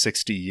about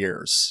 60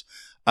 years.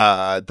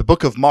 The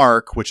book of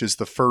Mark, which is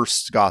the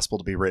first gospel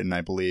to be written,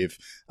 I believe,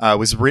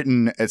 was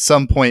written at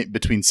some point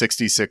between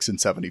 66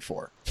 and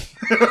 74.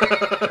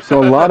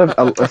 So a lot of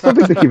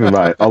something to keep in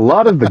mind. A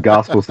lot of the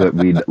gospels that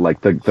we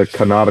like, the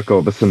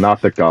canonical, the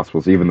synoptic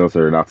gospels, even those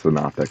that are not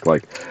synoptic,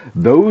 like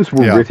those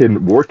were written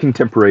more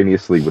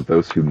contemporaneously with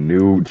those who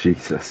knew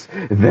Jesus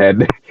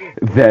than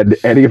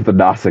any of the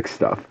Gnostic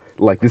stuff.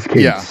 Like this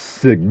came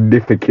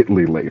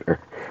significantly later.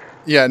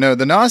 Yeah, no,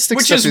 the Gnostic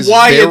Which stuff is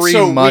why very it's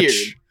so much.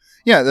 weird.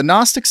 Yeah, the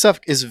Gnostic stuff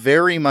is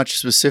very much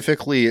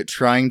specifically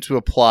trying to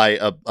apply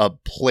a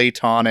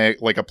Platonic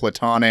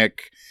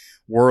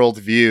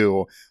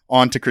worldview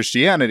onto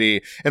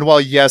Christianity. And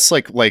while yes,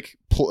 like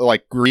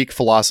Greek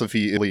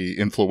philosophy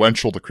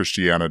influential to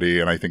Christianity,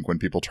 and I think when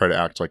people try to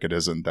act like it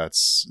isn't,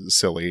 that's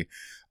silly.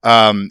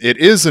 It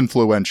is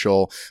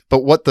influential,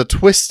 but what the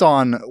twist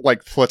on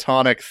like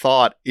Platonic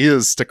thought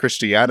is to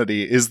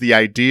Christianity is the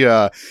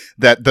idea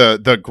that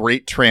the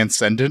great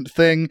transcendent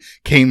thing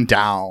came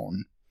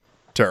down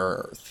to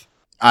Earth.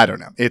 I don't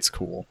know. It's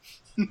cool.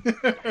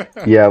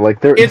 Yeah,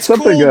 like there. It's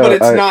something, cool, but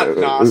it's not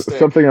Gnostic.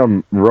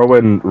 Something.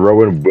 Rowan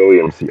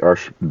Williams,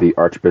 the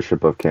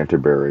Archbishop of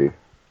Canterbury.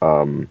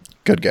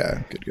 Good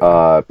guy.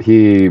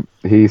 He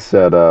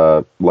said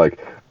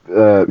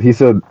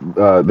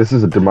this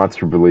is a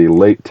demonstrably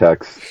late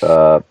text,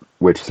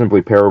 which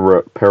simply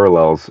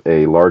parallels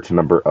a large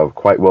number of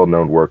quite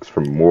well-known works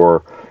from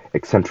more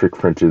eccentric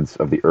fringes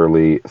of the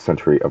early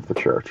century of the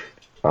Church.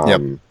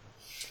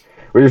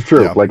 Which is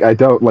true. Yeah. Like I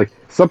don't like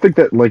something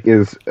that like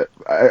is.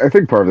 I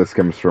think part of this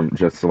comes from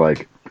just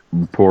like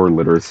poor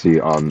literacy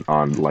on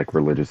like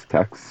religious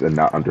texts and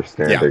not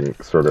understanding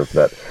sort of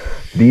that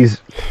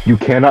you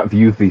cannot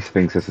view these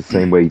things as the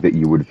same way that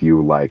you would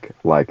view like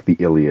the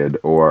Iliad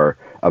or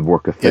a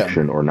work of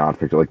fiction or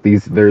nonfiction. Like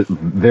these,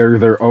 they're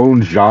their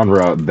own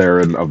genre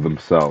therein of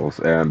themselves,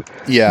 and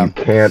you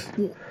can't.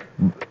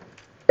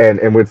 And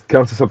when it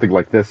comes to something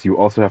like this, you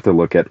also have to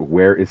look at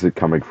where is it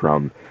coming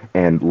from,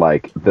 and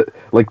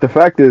the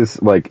fact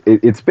is like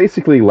it's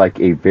basically like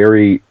a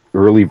very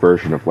early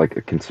version of like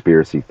a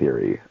conspiracy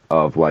theory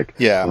of like,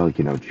 well,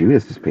 you know,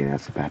 Judas is being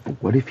asked about, but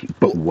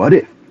what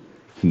if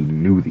he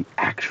knew the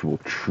actual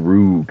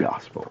true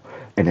gospel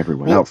and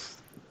everyone else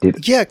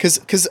didn't? Yeah,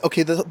 because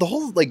okay, the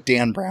whole like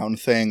Dan Brown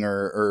thing,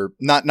 or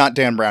not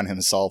Dan Brown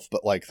himself,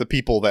 but like the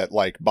people that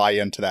like buy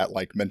into that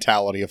like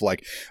mentality of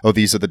like, oh,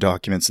 these are the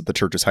documents that the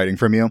church is hiding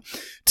from you,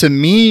 to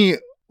me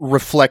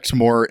reflect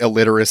more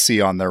illiteracy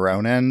on their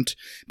own end,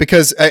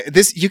 because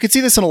this, you could see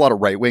this in a lot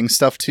of right-wing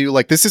stuff too.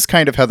 Like this is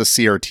kind of how the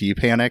CRT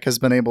panic has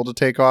been able to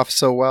take off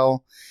so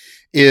well,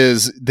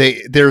 is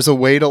there's a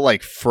way to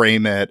like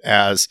frame it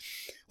as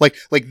like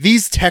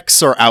these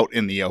texts are out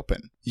in the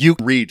open, you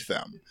can read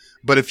them.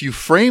 But if you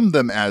frame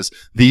them as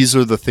these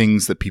are the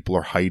things that people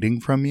are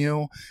hiding from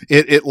you,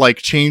 it like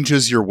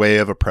changes your way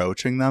of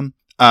approaching them.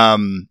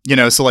 You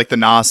know, so like the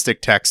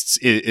Gnostic texts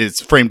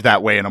is framed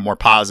that way in a more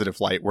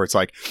positive light, where it's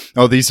like,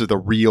 oh, these are the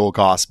real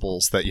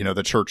gospels that, you know,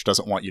 the church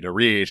doesn't want you to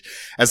read.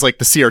 As like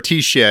the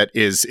CRT shit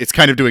it's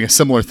kind of doing a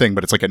similar thing,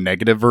 but it's like a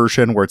negative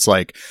version where it's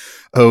like,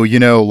 oh, you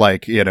know,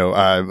 like, you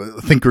know,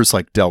 thinkers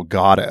like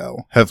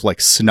Delgado have like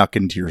snuck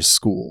into your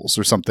schools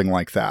or something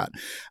like that.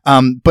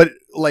 But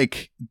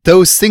like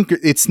those thinkers,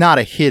 it's not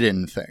a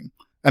hidden thing.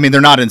 I mean,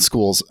 they're not in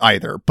schools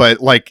either, but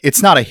like,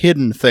 it's not a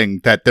hidden thing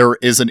that there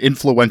is an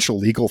influential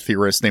legal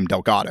theorist named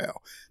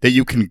Delgado that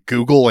you can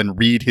Google and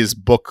read his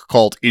book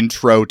called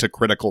Intro to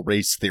Critical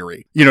Race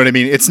Theory. You know what I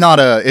mean? It's not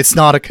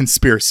a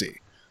conspiracy.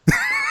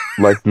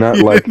 Like, not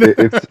like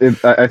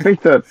I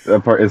think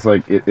that part is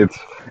like,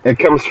 it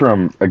comes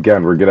from,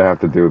 again, we're going to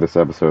have to do this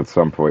episode at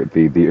some point.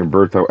 The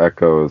Umberto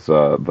Eco's,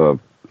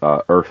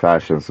 Earth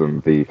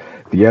fascism, the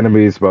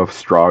enemy is both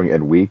strong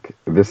and weak.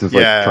 This is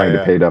like trying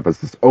to paint up as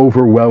this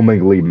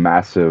overwhelmingly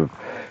massive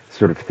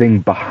sort of thing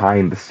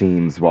behind the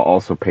scenes, while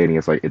also painting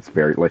as like it's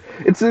very like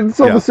it's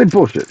all the same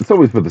bullshit. It's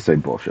always been the same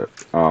bullshit.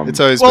 It's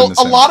always been the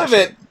same a lot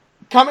bullshit. of it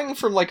coming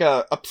from like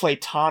a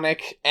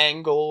Platonic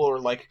angle, or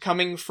like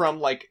coming from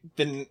like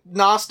the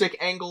Gnostic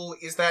angle,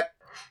 is that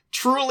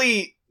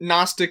truly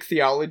Gnostic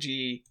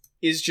theology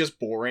is just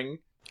boring.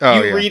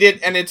 You read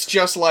it and it's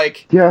just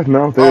like, there's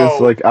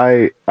like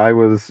I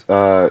won't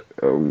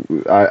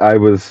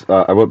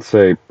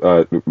say,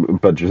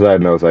 but Josiah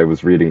knows I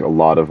was reading a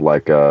lot of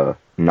like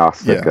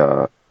Gnostic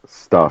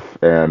stuff,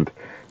 and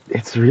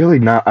it's really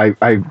not.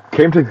 I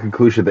came to the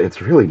conclusion that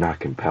it's really not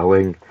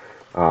compelling.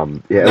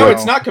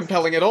 It's not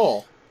compelling at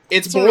all.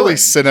 It's boring.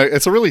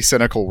 It's a really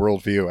cynical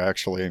worldview,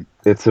 actually.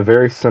 It's a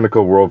very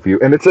cynical worldview,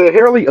 and it's a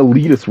fairly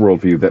elitist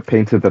worldview that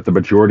painted that the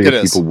majority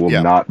of people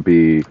will not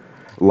be.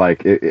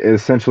 Like, it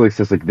essentially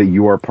says like that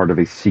you are part of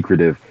a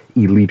secretive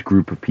elite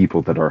group of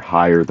people that are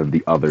higher than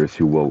the others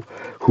who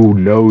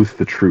knows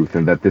the truth,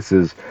 and that this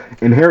is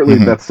inherently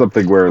that's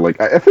something where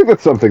like I think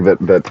that's something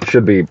that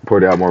should be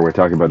pointed out more when we're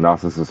talking about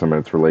Gnosticism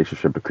and its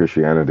relationship to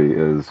Christianity,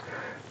 is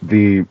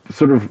the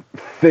sort of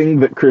thing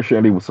that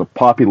Christianity was a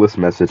populist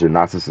message and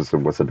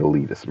Gnosticism was an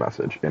elitist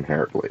message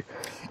inherently.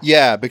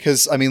 Yeah,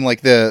 because I mean,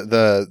 like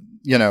the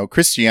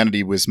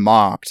Christianity was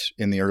mocked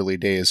in the early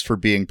days for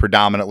being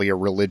predominantly a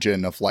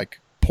religion of like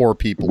poor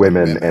people,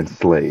 women and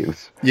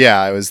slaves.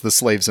 Yeah, it was the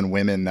slaves and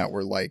women that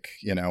were like,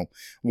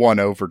 won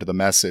over to the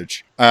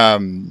message. I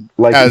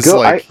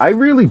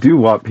really do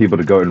want people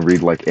to go and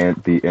read like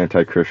the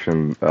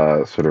anti-Christian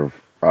sort of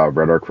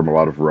rhetoric from a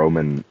lot of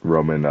Roman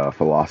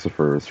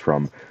philosophers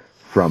from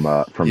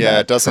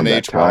it doesn't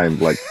age time.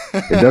 well. Like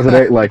it doesn't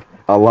age, like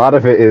a lot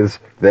of it is.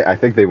 I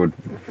think they would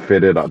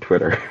fit it on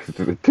Twitter.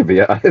 to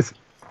be honest.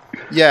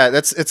 Yeah,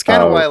 it's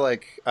kind of why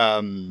like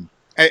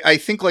I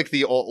think like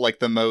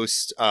the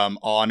most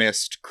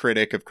honest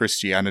critic of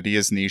Christianity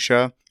is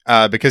Nietzsche,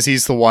 because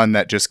he's the one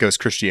that just goes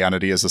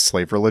Christianity as a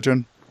slave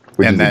religion.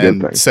 Which and is a then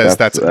good thing. says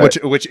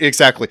which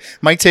exactly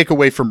my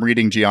takeaway from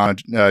reading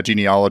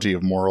Genealogy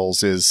of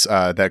Morals is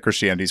that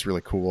Christianity is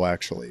really cool,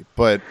 actually.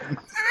 But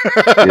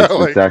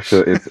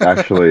it's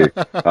actually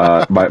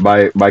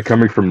my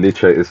coming from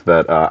Nietzsche is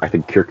that I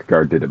think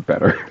Kierkegaard did it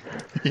better.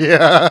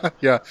 Yeah.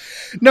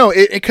 No,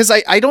 because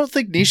I don't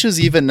think Nietzsche's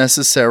even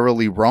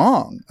necessarily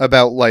wrong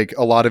about like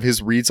a lot of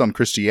his reads on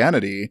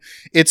Christianity.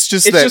 It's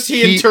just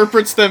he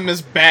interprets them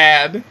as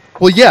bad.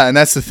 Well, yeah, and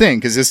that's the thing,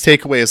 because his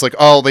takeaway is like,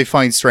 oh, they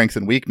find strength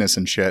and weakness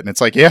and shit, and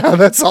it's like, yeah,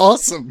 that's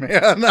awesome,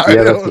 man.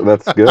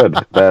 That's good.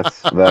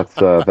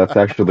 That's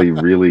actually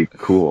really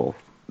cool,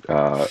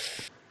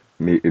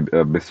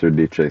 Mr.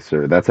 Nietzsche,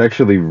 sir. That's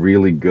actually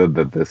really good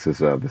that this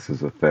is a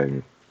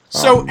thing.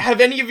 So, have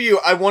any of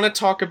you? I want to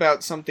talk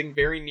about something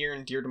very near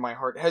and dear to my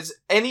heart. Has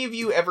any of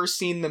you ever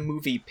seen the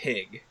movie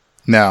Pig?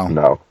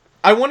 No.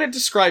 I want to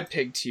describe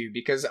Pig to you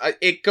because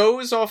it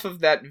goes off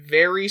of that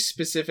very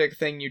specific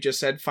thing you just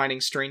said,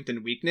 finding strength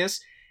and weakness.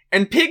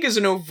 And Pig is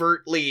an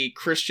overtly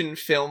Christian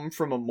film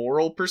from a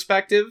moral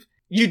perspective.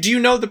 Do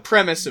you know the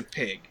premise of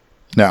Pig?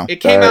 No.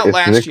 It came out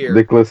last year.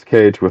 Nicolas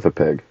Cage with a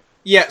pig.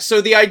 Yeah, so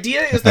the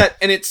idea is that,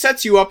 and it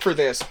sets you up for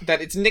this,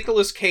 that it's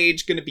Nicolas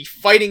Cage going to be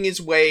fighting his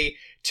way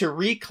to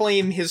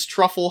reclaim his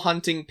truffle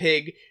hunting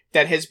pig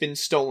that has been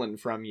stolen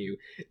from you.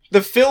 The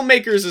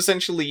filmmakers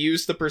essentially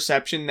used the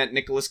perception that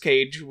Nicolas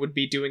Cage would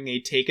be doing a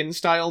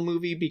Taken-style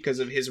movie because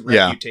of his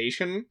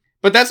reputation.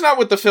 But that's not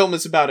what the film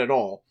is about at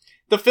all.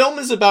 The film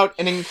is about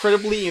an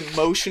incredibly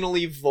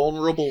emotionally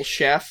vulnerable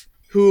chef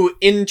who,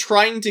 in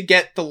trying to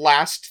get the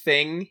last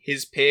thing,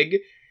 his pig,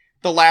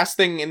 the last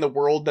thing in the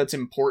world that's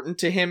important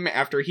to him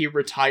after he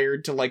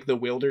retired to, like, the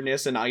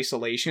wilderness and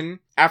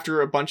isolation,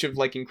 after a bunch of,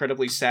 like,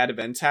 incredibly sad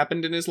events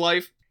happened in his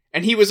life,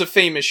 and he was a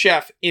famous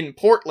chef in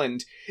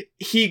Portland,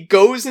 he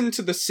goes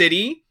into the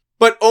city,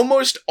 but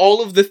almost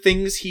all of the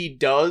things he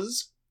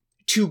does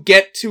to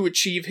get to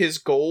achieve his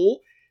goal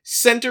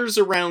centers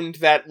around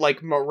that,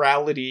 like,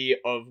 morality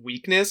of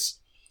weakness,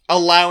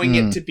 allowing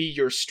it to be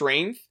your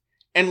strength,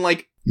 and,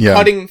 like,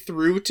 cutting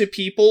through to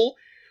people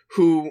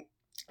who...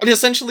 It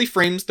essentially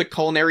frames the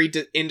culinary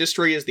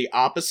industry as the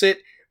opposite,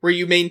 where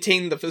you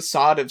maintain the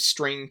facade of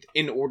strength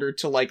in order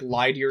to, like,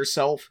 lie to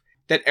yourself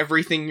that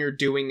everything you're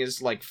doing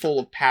is, like, full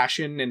of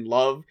passion and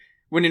love,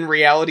 when in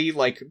reality,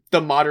 like,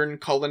 the modern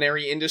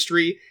culinary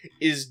industry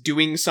is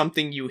doing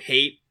something you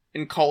hate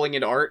and calling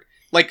it art.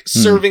 Like,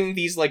 serving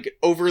these, like,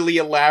 overly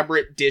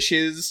elaborate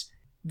dishes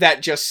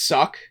that just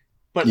suck,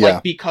 but,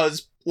 like,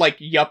 because, like,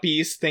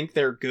 yuppies think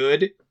they're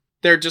good,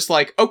 they're just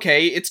like,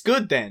 okay, it's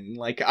good then.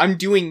 Like, I'm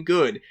doing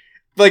good.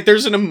 Like,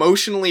 there's an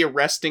emotionally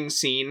arresting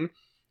scene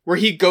where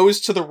he goes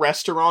to the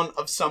restaurant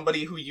of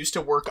somebody who used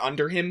to work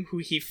under him, who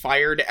he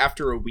fired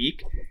after a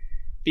week,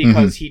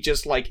 because he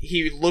just, like,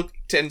 he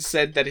looked and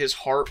said that his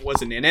heart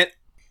wasn't in it.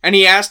 And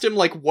he asked him,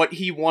 like, what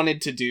he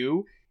wanted to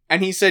do,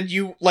 and he said,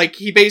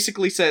 he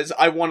basically says,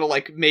 I want to,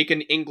 like, make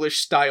an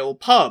English-style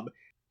pub.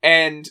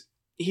 And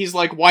he's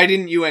like, why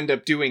didn't you end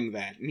up doing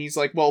that? And he's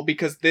like, well,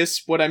 because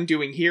what I'm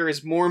doing here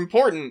is more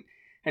important.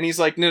 And he's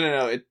like,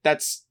 no,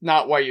 that's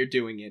not why you're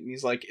doing it. And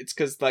he's like, it's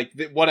because, like,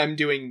 what I'm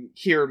doing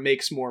here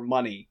makes more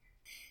money.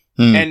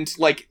 And,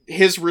 like,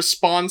 his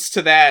response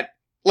to that,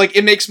 like,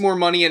 it makes more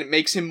money and it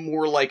makes him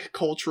more, like,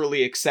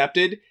 culturally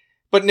accepted.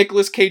 But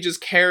Nicolas Cage's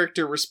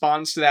character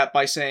responds to that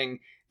by saying,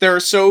 there are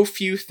so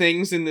few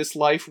things in this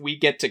life we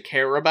get to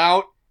care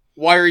about.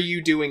 Why are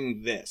you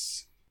doing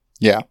this?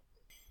 Yeah.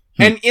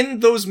 And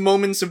in those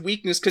moments of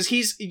weakness, because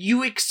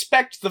you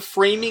expect the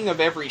framing of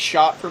every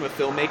shot from a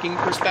filmmaking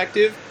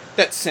perspective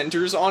that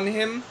centers on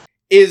him,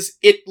 is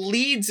it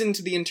leads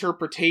into the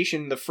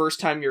interpretation the first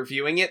time you're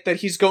viewing it that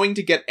he's going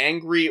to get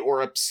angry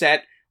or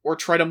upset or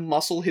try to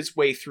muscle his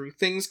way through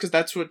things, because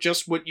that's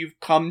what you've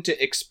come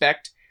to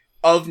expect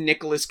of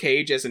Nicolas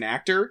Cage as an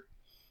actor.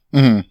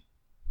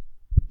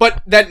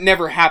 But that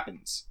never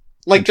happens.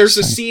 Like, there's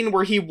a scene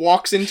where he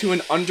walks into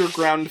an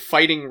underground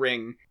fighting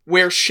ring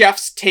where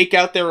chefs take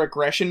out their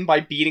aggression by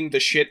beating the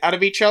shit out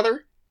of each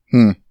other.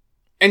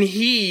 And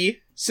he,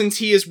 since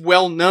he is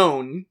well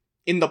known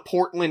in the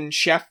Portland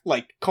chef,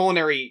 like,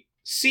 culinary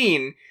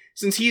scene,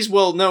 since he's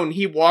well known,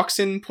 he walks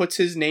in, puts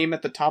his name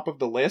at the top of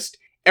the list.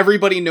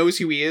 Everybody knows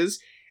who he is.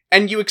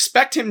 And you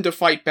expect him to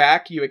fight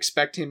back. You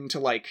expect him to,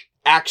 like,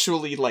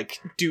 actually, like,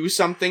 do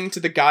something to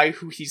the guy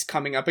who he's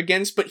coming up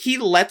against. But he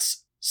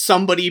lets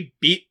somebody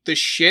beat the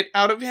shit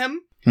out of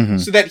him. Mhm.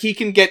 so that he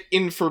can get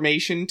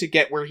information to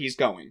get where he's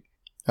going.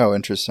 Oh,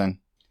 interesting.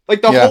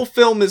 Like, the Yeah. whole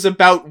film is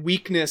about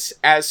weakness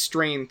as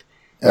strength,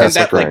 As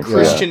and that, like, strength, yeah.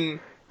 Christian...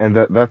 And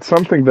that's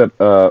something that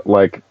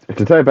like,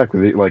 to tie it back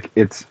with it, like,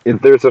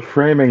 there's a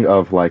framing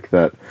of like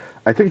that.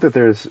 I think that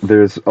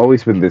there's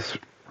always been this.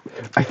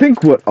 I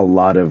think what a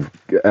lot of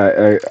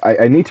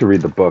I need to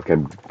read the book.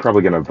 I'm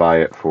probably gonna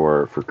buy it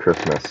for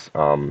Christmas.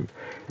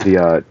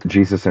 The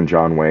Jesus and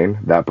John Wayne,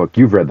 that book.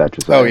 You've read that,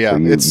 Josiah. Oh yeah,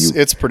 so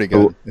it's pretty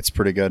good. It's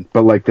pretty good.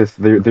 But like this,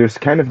 there's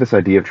kind of this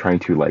idea of trying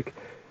to like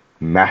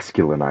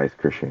masculinize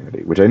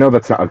Christianity, which I know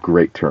that's not a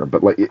great term,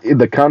 but like in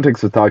the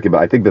context of talking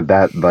about, I think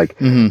that like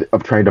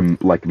of trying to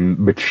like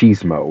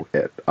machismo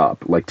it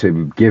up, like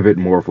to give it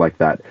more of like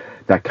that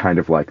kind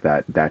of like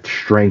that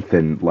strength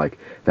and like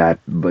that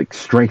like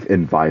strength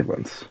in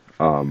violence.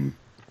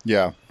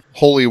 Yeah,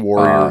 holy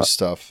warrior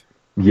stuff.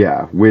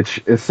 Yeah,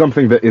 which is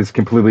something that is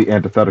completely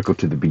antithetical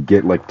to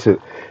the like to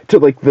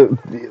like the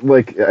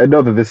like. I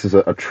know that this is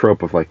a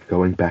trope of like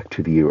going back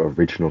to the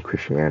original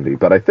Christianity,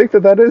 but I think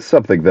that is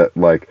something that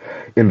like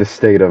in the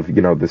state of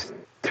this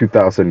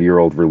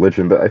 2,000-year-old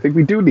religion, that I think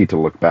we do need to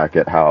look back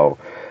at how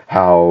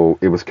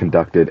it was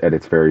conducted at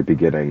its very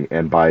beginning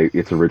and by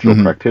its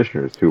original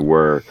practitioners, who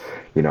were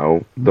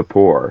the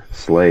poor,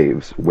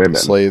 slaves,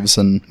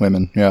 and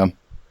women. Yeah.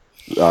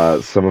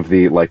 Some of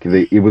the like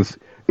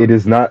it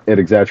is not an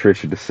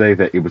exaggeration to say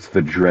that it was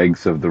the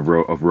dregs of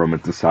of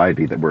Roman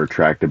society that were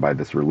attracted by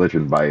this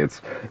religion, by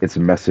its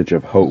message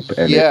of hope,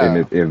 and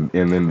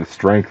in the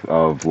strength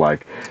of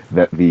like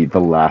that the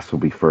last will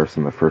be first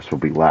and the first will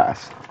be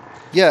last.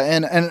 Yeah,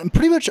 and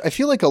pretty much I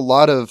feel like a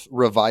lot of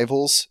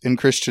revivals in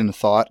Christian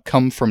thought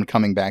come from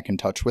coming back in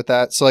touch with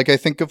that. So like I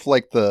think of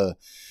like the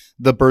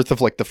birth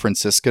of like the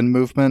Franciscan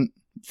movement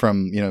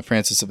from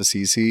Francis of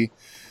Assisi.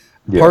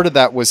 Yeah. Part of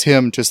that was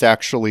him just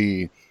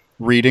actually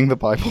reading the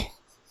Bible.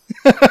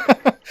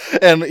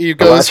 And he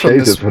goes from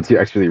this once you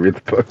actually read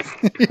the book.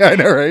 Yeah, I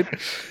know, right?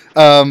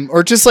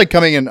 Or just like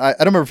coming in, I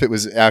don't remember if it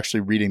was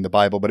actually reading the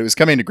Bible, but it was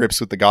coming to grips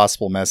with the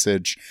gospel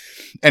message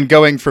and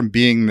going from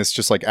being this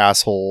just like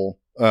asshole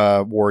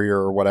warrior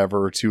or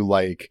whatever to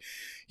like,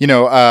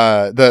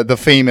 the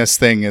famous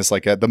thing is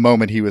like at the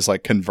moment he was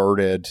like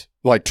converted,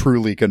 like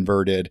truly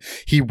converted,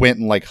 he went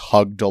and like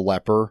hugged a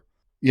leper,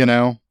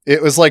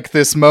 It was like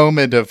this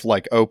moment of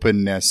like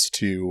openness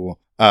to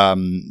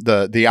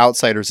the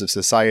outsiders of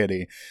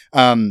society.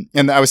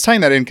 And I was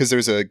tying that in because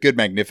there's a good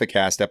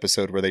Magnificast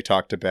episode where they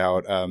talked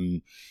about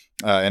an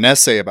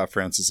essay about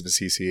Francis of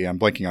Assisi. I'm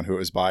blanking on who it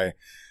was by.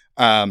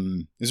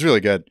 It was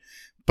really good.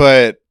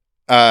 But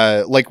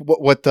like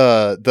what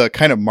the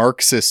kind of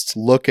Marxists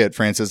look at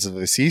Francis of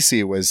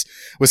Assisi was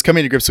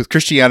coming to grips with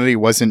Christianity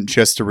wasn't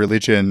just a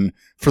religion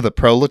for the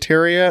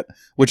proletariat,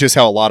 which is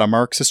how a lot of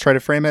Marxists try to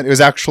frame it. It was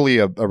actually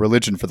a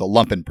religion for the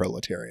lumpen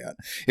proletariat.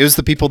 It was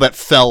the people that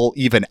fell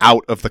even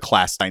out of the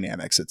class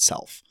dynamics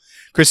itself.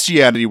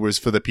 Christianity was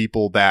for the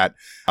people that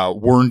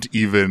weren't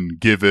even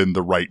given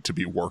the right to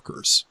be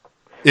workers.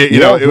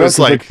 It was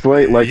like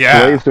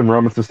slaves in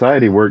Roman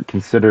society weren't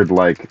considered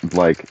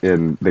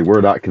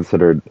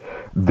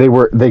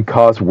they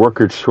caused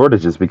worker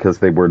shortages because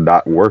they were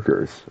not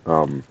workers.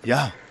 I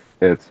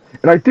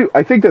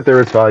think that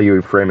there is value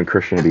in framing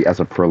Christianity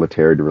as a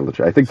proletariat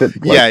religion. I think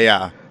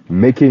that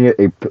making it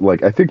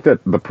I think that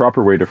the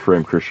proper way to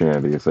frame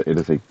Christianity is that it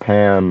is a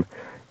pan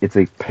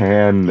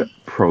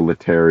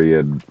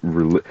proletarian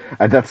religion.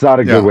 That's not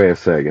a good way of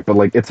saying it, but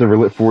like it's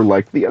a for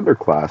like the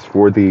underclass,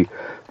 for the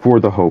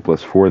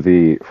hopeless, for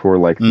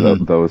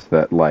those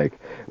that like,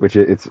 which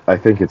I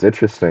think it's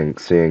interesting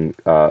seeing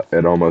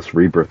an almost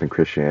rebirth in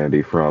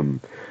Christianity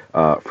from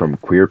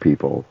queer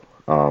people.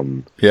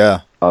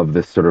 Of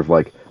this sort of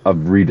like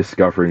of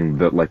rediscovering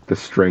the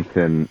strength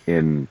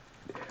in.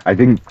 I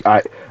think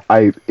I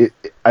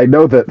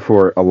know that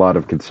for a lot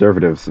of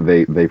conservatives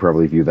they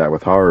probably view that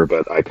with horror,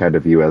 but I kind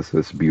of view as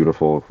this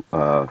beautiful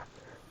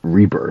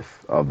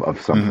rebirth of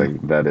something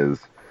that is.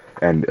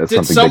 And did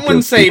something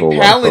someone say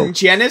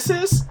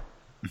palingenesis?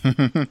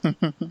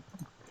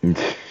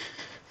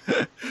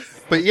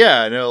 But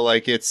yeah, no,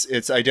 like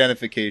it's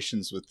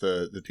identifications with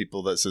the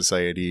people that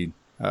society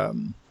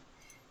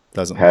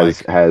doesn't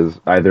has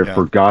either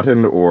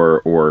forgotten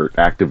or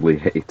actively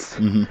hates.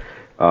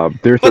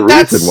 There's a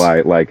reason why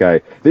I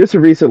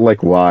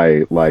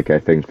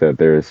think that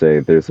there's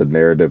a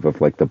narrative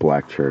of like the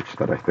Black Church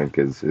that I think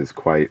is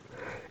quite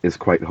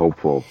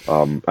hopeful.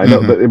 I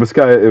know that it was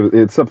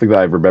it's something that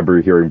I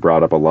remember hearing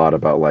brought up a lot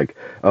about like,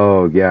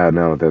 oh yeah,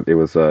 no, that it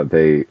was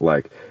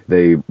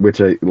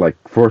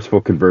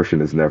forceful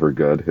conversion is never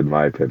good in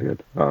my opinion.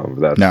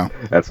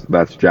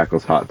 That's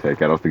Jackal's hot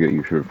take. I don't think that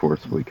you should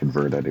forcefully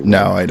convert anyone.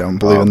 No, I don't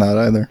believe in that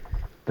either.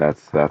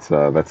 That's not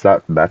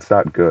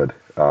good.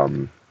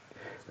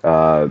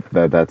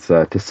 That's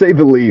to say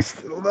the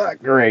least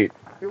not great.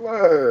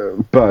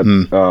 But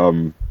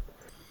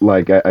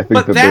I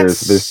think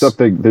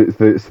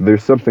that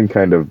there's something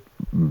kind of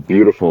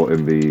beautiful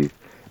in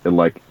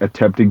like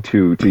attempting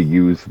to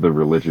use the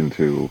religion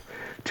to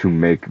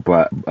make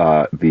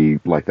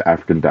the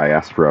African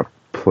diaspora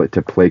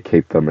to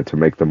placate them and to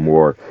make them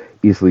more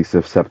easily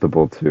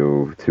susceptible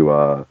to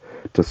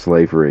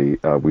slavery,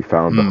 we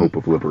found the hope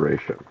of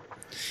liberation.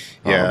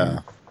 Yeah.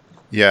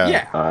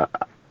 Yeah.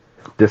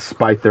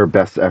 Despite their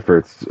best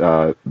efforts,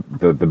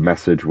 the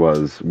message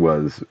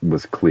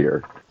was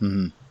clear.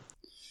 Hmm.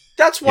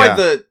 That's why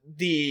Yeah.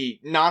 the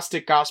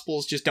Gnostic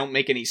Gospels just don't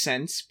make any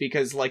sense,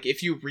 because like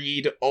if you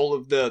read all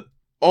of the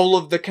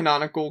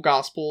canonical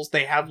Gospels,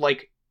 they have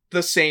like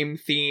the same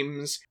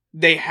themes.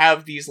 They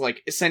have these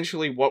like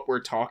essentially what we're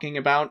talking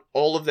about.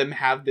 All of them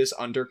have this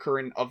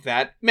undercurrent of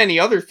that, many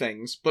other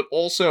things, but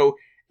also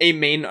a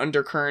main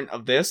undercurrent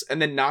of this.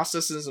 And then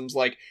Gnosticism's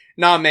like,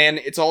 nah, man,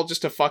 it's all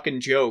just a fucking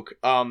joke.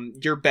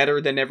 You're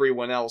better than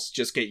everyone else.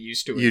 Just get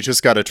used to it. You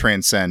just got to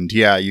transcend.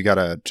 Yeah, you got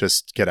to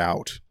just get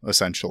out,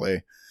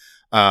 essentially.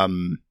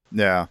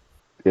 Yeah.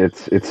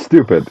 It's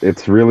stupid.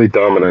 It's really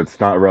dumb, and it's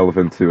not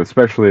relevant to,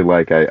 especially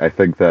like I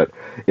think that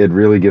it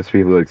really gives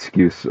people an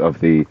excuse of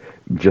the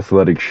just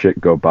letting shit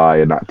go by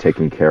and not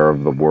taking care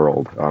of the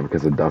world,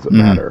 because it doesn't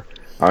matter.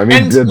 I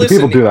mean, And the listen,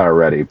 people do that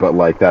already, but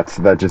like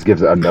that just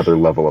gives it another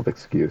level of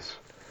excuse.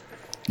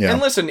 Yeah.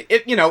 And listen,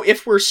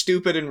 if we're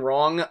stupid and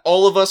wrong,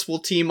 all of us will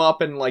team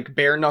up and like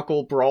bare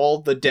knuckle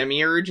brawl the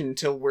Demiurge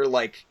until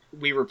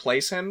we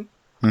replace him.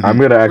 Mhm. I'm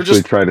gonna actually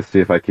just- try to see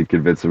if I can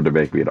convince him to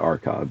make me an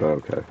Archon, but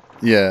okay.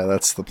 Yeah,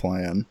 that's the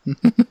plan.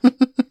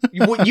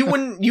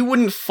 You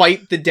wouldn't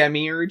fight the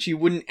Demiurge. You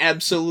wouldn't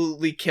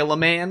absolutely kill a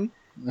man.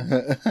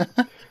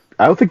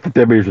 I don't think the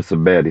Demiurge is a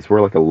man. He's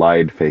more like a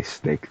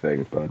lion-faced snake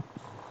thing, but.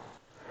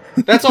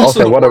 That's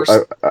also the worst.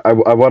 I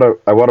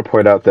want to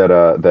point out that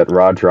that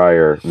Rod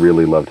Dreyer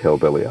really loved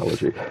Hillbilly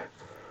Elegy.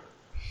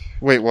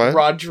 Wait, what?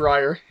 Rod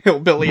Dreyer,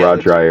 Hillbilly Rod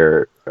Elegy.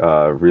 Dreyer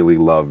really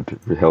loved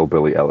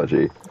Hillbilly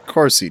Elegy. Of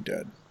course he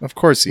did. Of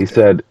course he He did.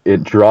 said,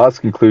 it draws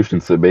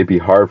conclusions that may be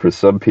hard for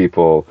some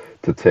people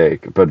to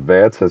take, but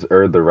Vance has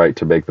earned the right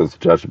to make those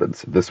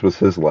judgments. This was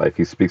his life.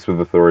 He speaks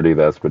with authority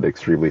that's been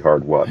extremely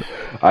hard won.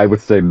 I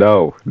would say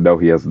no,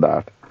 he has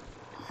not.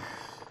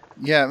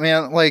 Yeah,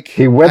 man, like...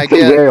 He went to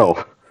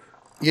Yale.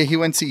 Yeah, he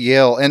went to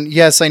Yale. And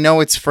yes, I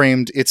know it's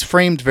framed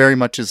very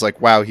much as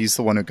like, wow, he's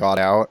the one who got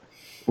out.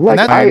 Like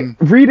And I'm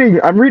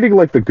reading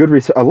like the good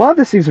research. A lot of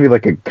this seems to be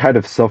like a kind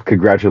of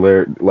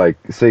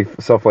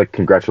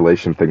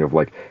congratulation thing of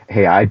like,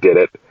 hey, I did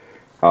it.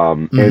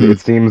 And it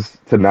seems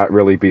to not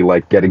really be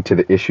like getting to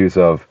the issues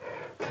of.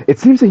 It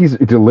seems that he's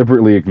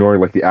deliberately ignoring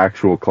like the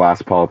actual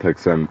class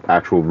politics and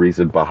actual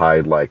reason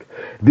behind like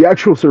the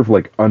actual sort of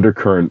like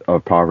undercurrent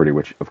of poverty,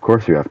 which of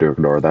course you have to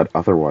ignore that,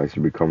 otherwise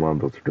you become one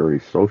of those dirty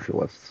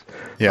socialists.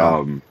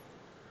 Yeah.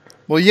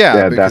 Well, yeah,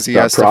 yeah, because he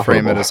has that's to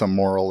frame it profitable. as a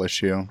moral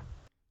issue.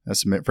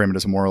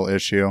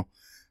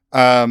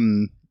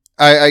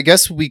 I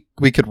guess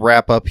we could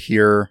wrap up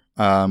here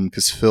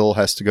because Phil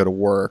has to go to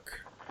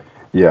work.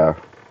 Yeah.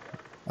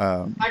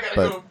 I gotta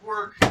but- go to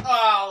work.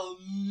 Oh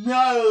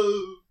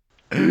no!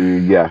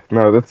 Yeah,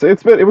 no,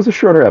 it was a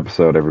shorter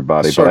episode,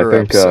 everybody, Shorter but I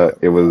think episode.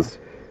 it was.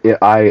 Yeah,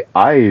 I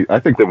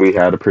think that we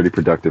had a pretty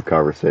productive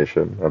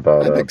conversation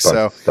about I think a bunch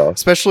so. of stuff.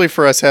 Especially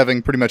for us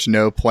having pretty much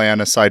no plan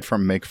aside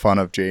from make fun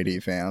of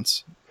JD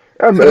Vance.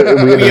 And, we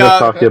ended up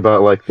talking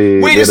about like Wait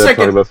a we ended up second.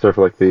 talking about sort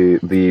of like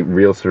the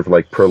real sort of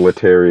like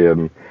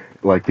proletarian,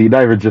 like the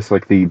not even just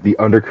like the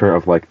undercurrent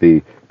of like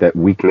that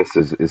weakness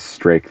is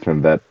strength,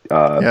 and that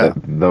that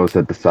those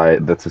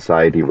that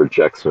society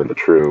rejects are the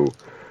true.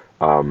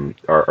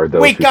 Are those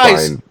Wait, who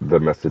guys. find the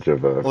message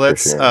of Well,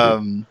 that's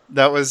Christianity.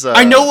 that was.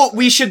 I know what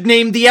we should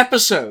name the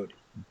episode.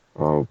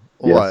 Oh,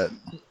 yes. What?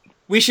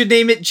 We should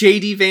name it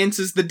J.D.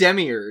 Vance's The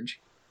Demiurge.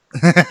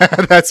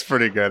 That's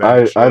pretty good.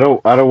 I Actually.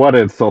 don't want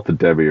to insult the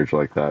Demiurge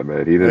like that, man.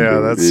 He didn't. Yeah,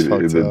 do, that's he,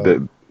 fucked the, up.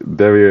 the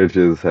Demiurge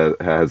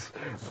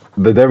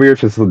the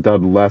Demiurge has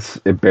done less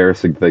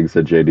embarrassing things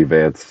than JD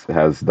Vance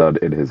has done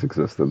in his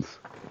existence.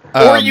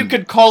 Or you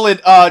could call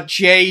it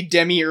J.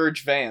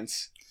 Demiurge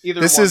Vance. Either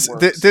This one is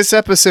works. this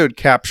episode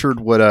captured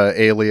what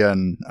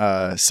Alien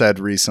said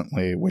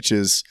recently, which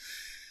is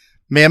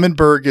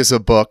Mammonberg is a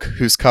book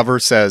whose cover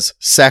says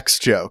sex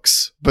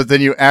jokes, but then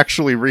you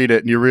actually read it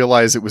and you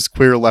realize it was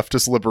queer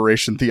leftist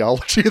liberation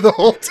theology the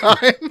whole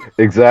time.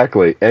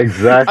 Exactly. I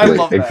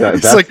love that.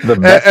 That's It's like, the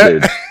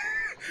message.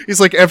 He's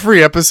like,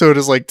 every episode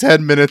is like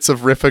 10 minutes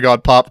of riffing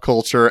on pop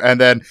culture,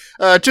 and then,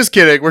 just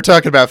kidding, we're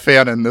talking about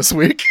Fanon this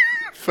week.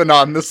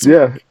 Fanon this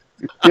week.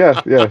 Yeah.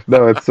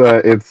 No,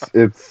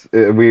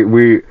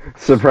 we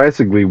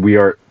surprisingly we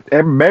are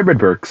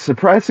Mammonberg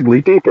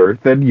surprisingly deeper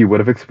than you would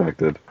have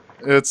expected.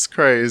 It's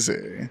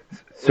crazy.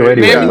 So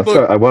anyway,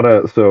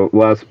 Mammonberg-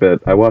 last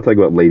bit. I want to talk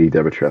about Lady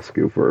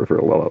Dimitrescu for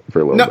a little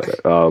No. minute.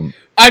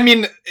 I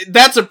mean,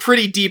 that's a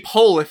pretty deep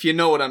hole, if you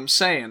know what I'm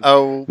saying.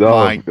 Oh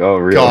my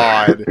really?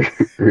 god.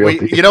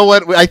 Really? You know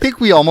what? I think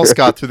we almost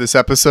got through this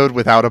episode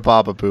without a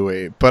Baba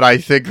Booey, but I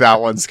think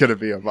that one's going to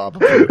be a Baba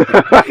Booey.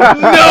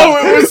 No,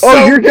 it was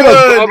so you're gonna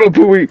good! Baba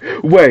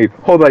Booey. Wait,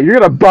 hold on. You're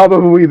gonna Baba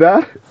Booey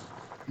that?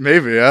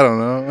 Maybe, I don't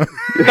know.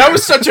 That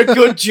was such a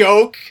good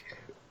joke.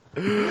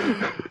 was-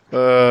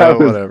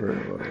 Whatever.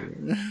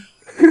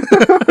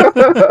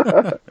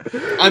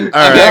 I'm right.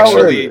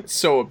 actually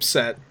so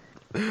upset.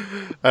 All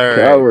right.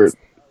 Coward.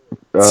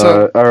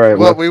 All right.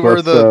 we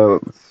were the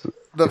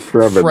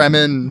Fremen.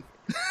 Fremen,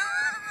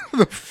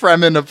 the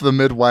Fremen of the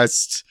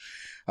Midwest,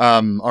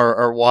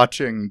 are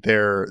watching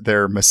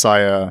their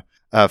Messiah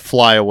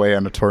fly away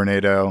on a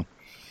tornado.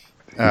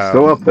 He's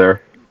still up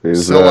there.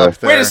 He's Still up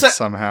there Wait a sec-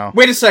 somehow.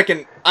 Wait a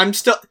second. I'm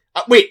still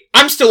up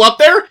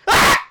there?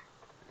 Ah!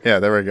 Yeah,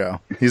 there we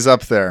go. He's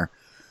up there.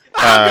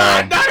 Oh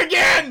god, not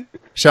again!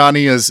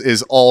 Shawnee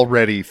is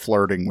already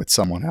flirting with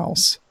someone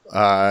else.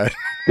 Guy,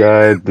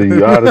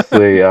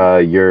 honestly,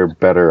 you're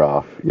better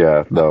off.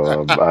 Yeah,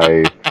 no,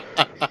 I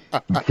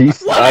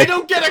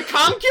don't get a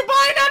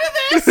concubine out of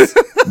this?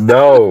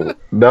 no,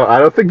 I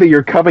don't think that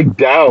you're coming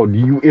down.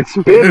 It's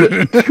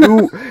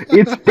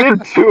been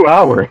 2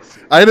 hours.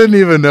 I didn't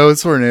even know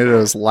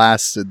tornadoes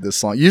lasted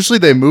this long. Usually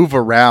they move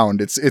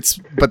around. It's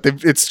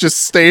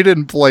just stayed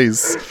in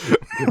place.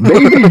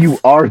 Maybe you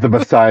are the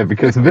Messiah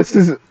because this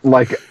is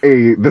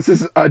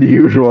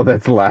unusual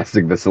that's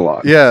lasting this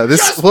long. Yeah,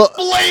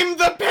 Blame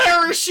the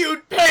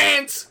parachute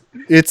pants!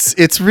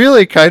 It's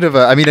really kind of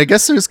I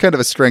guess there's kind of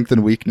a strength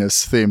and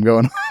weakness theme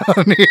going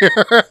on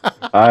here.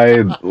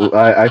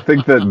 I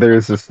think that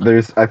there's a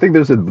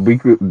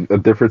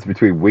difference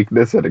between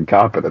weakness and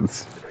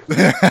incompetence.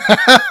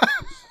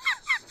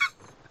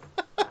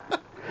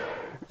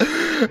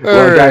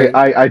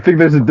 I think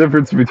there's a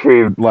difference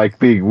between like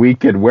being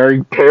weak and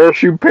wearing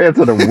parachute pants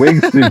and a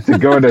wingsuit to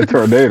go in a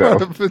tornado.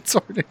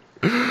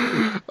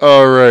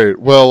 All right.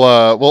 Well,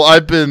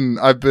 I've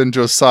been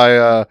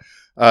Josiah.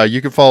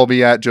 You can follow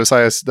me at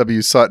Josiah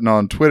W. Sutton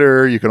on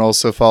Twitter. You can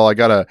also follow. I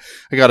got a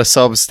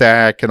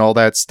Substack and all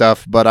that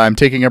stuff, but I'm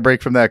taking a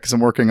break from that because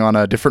I'm working on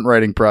a different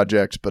writing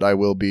project. But I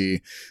will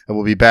be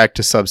back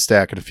to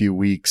Substack in a few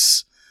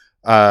weeks.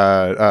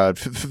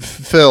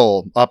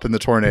 Phil up in the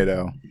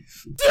tornado.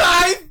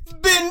 I've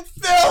been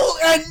Phil,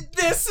 and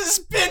this has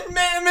been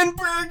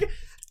Mammonberg.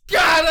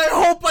 God, I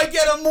hope I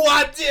get a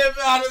Muad'Dib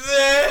out of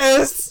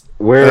this.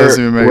 Where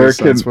can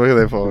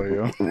they follow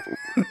you?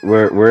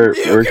 Where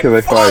can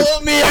they find?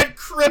 Follow me at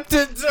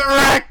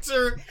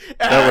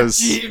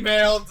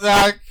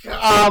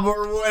cryptiddirector@gmail.com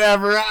or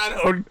whatever. I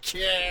don't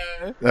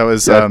care. That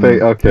was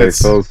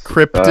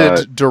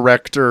Cryptid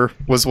Director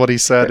was what he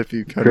said. If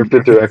you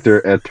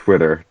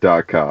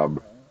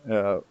cryptiddirector@twitter.com.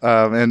 Yeah,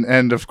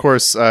 and of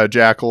course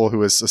Jackal,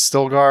 who is a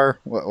Stilgar.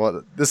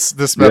 What this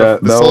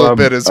whole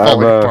bit is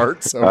falling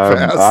apart so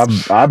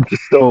fast.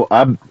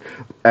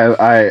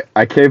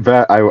 I came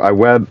back. I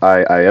went.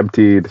 I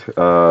emptied.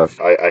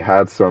 I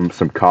had some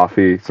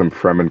coffee, some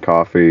Fremen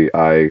coffee.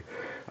 I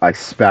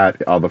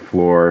spat on the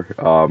floor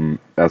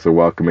as a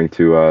welcoming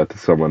to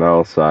someone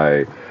else.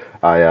 I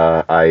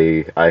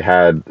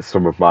had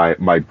some of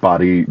my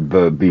body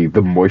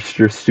the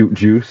moisture suit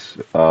juice.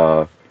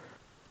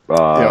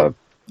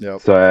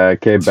 Yep. So I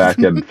came back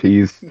and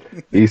he's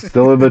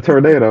still in the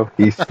tornado.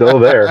 He's still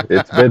there.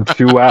 It's been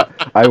 2 hours.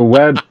 I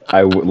left.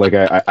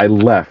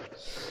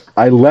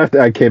 I left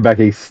and I came back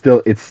and it's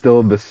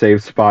still in the same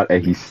spot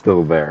and he's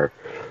still there.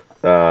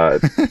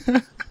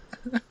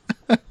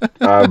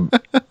 I'm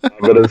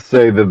gonna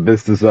say that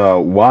this is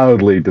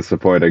wildly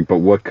disappointing, but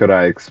what could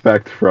I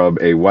expect from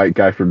a white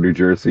guy from New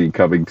Jersey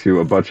coming to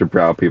a bunch of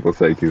brown people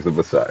saying he's the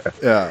Messiah?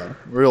 Yeah,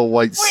 real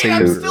white savior.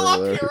 I'm still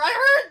up here. I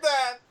heard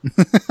that.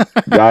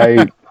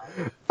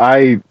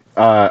 I'm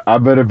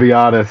gonna be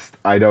honest.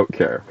 I don't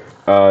care.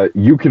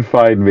 You can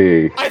find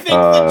me. I think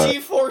the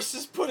G-force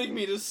is putting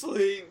me to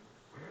sleep.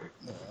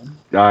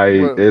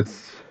 Where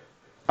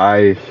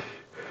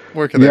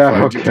can they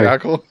find you,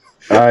 Jackal?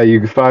 You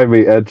can find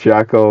me at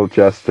Jackal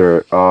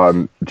Jester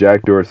on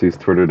JackDorsey's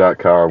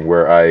Twitter.com,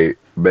 where I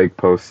make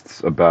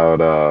posts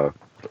about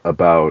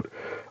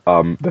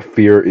the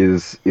fear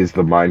is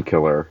the mind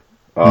killer,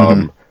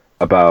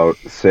 about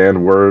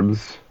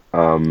sandworms,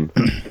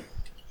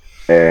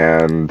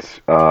 and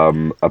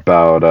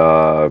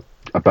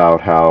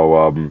about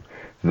how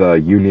the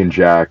Union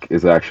Jack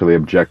is actually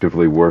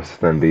objectively worse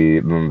than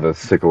the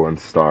Sickle and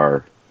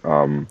Star.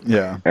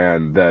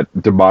 And that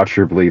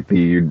demonstrably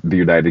the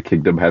United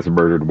Kingdom has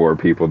murdered more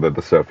people than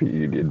the Soviet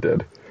Union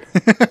did.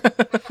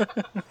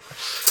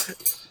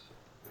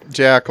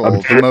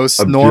 Jackal, the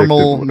most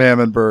normal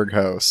Mammonberg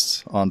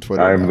host on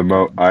Twitter. I am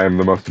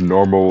the most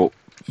normal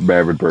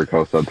Mammonberg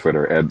host on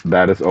Twitter, and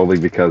that is only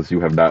because you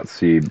have not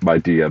seen my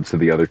DMs to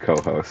the other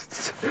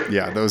co-hosts.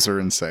 Yeah, those are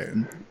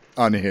insane.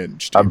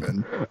 Unhinged,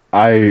 even.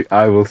 I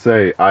will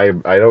say I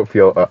don't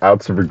feel an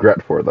ounce of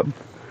regret for them.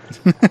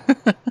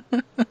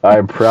 I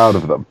am proud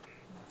of them.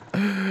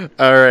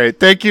 All right.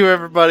 Thank you,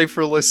 everybody,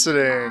 for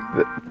listening.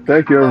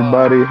 Thank you,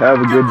 everybody.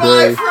 Have a good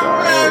day.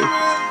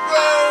 Bye.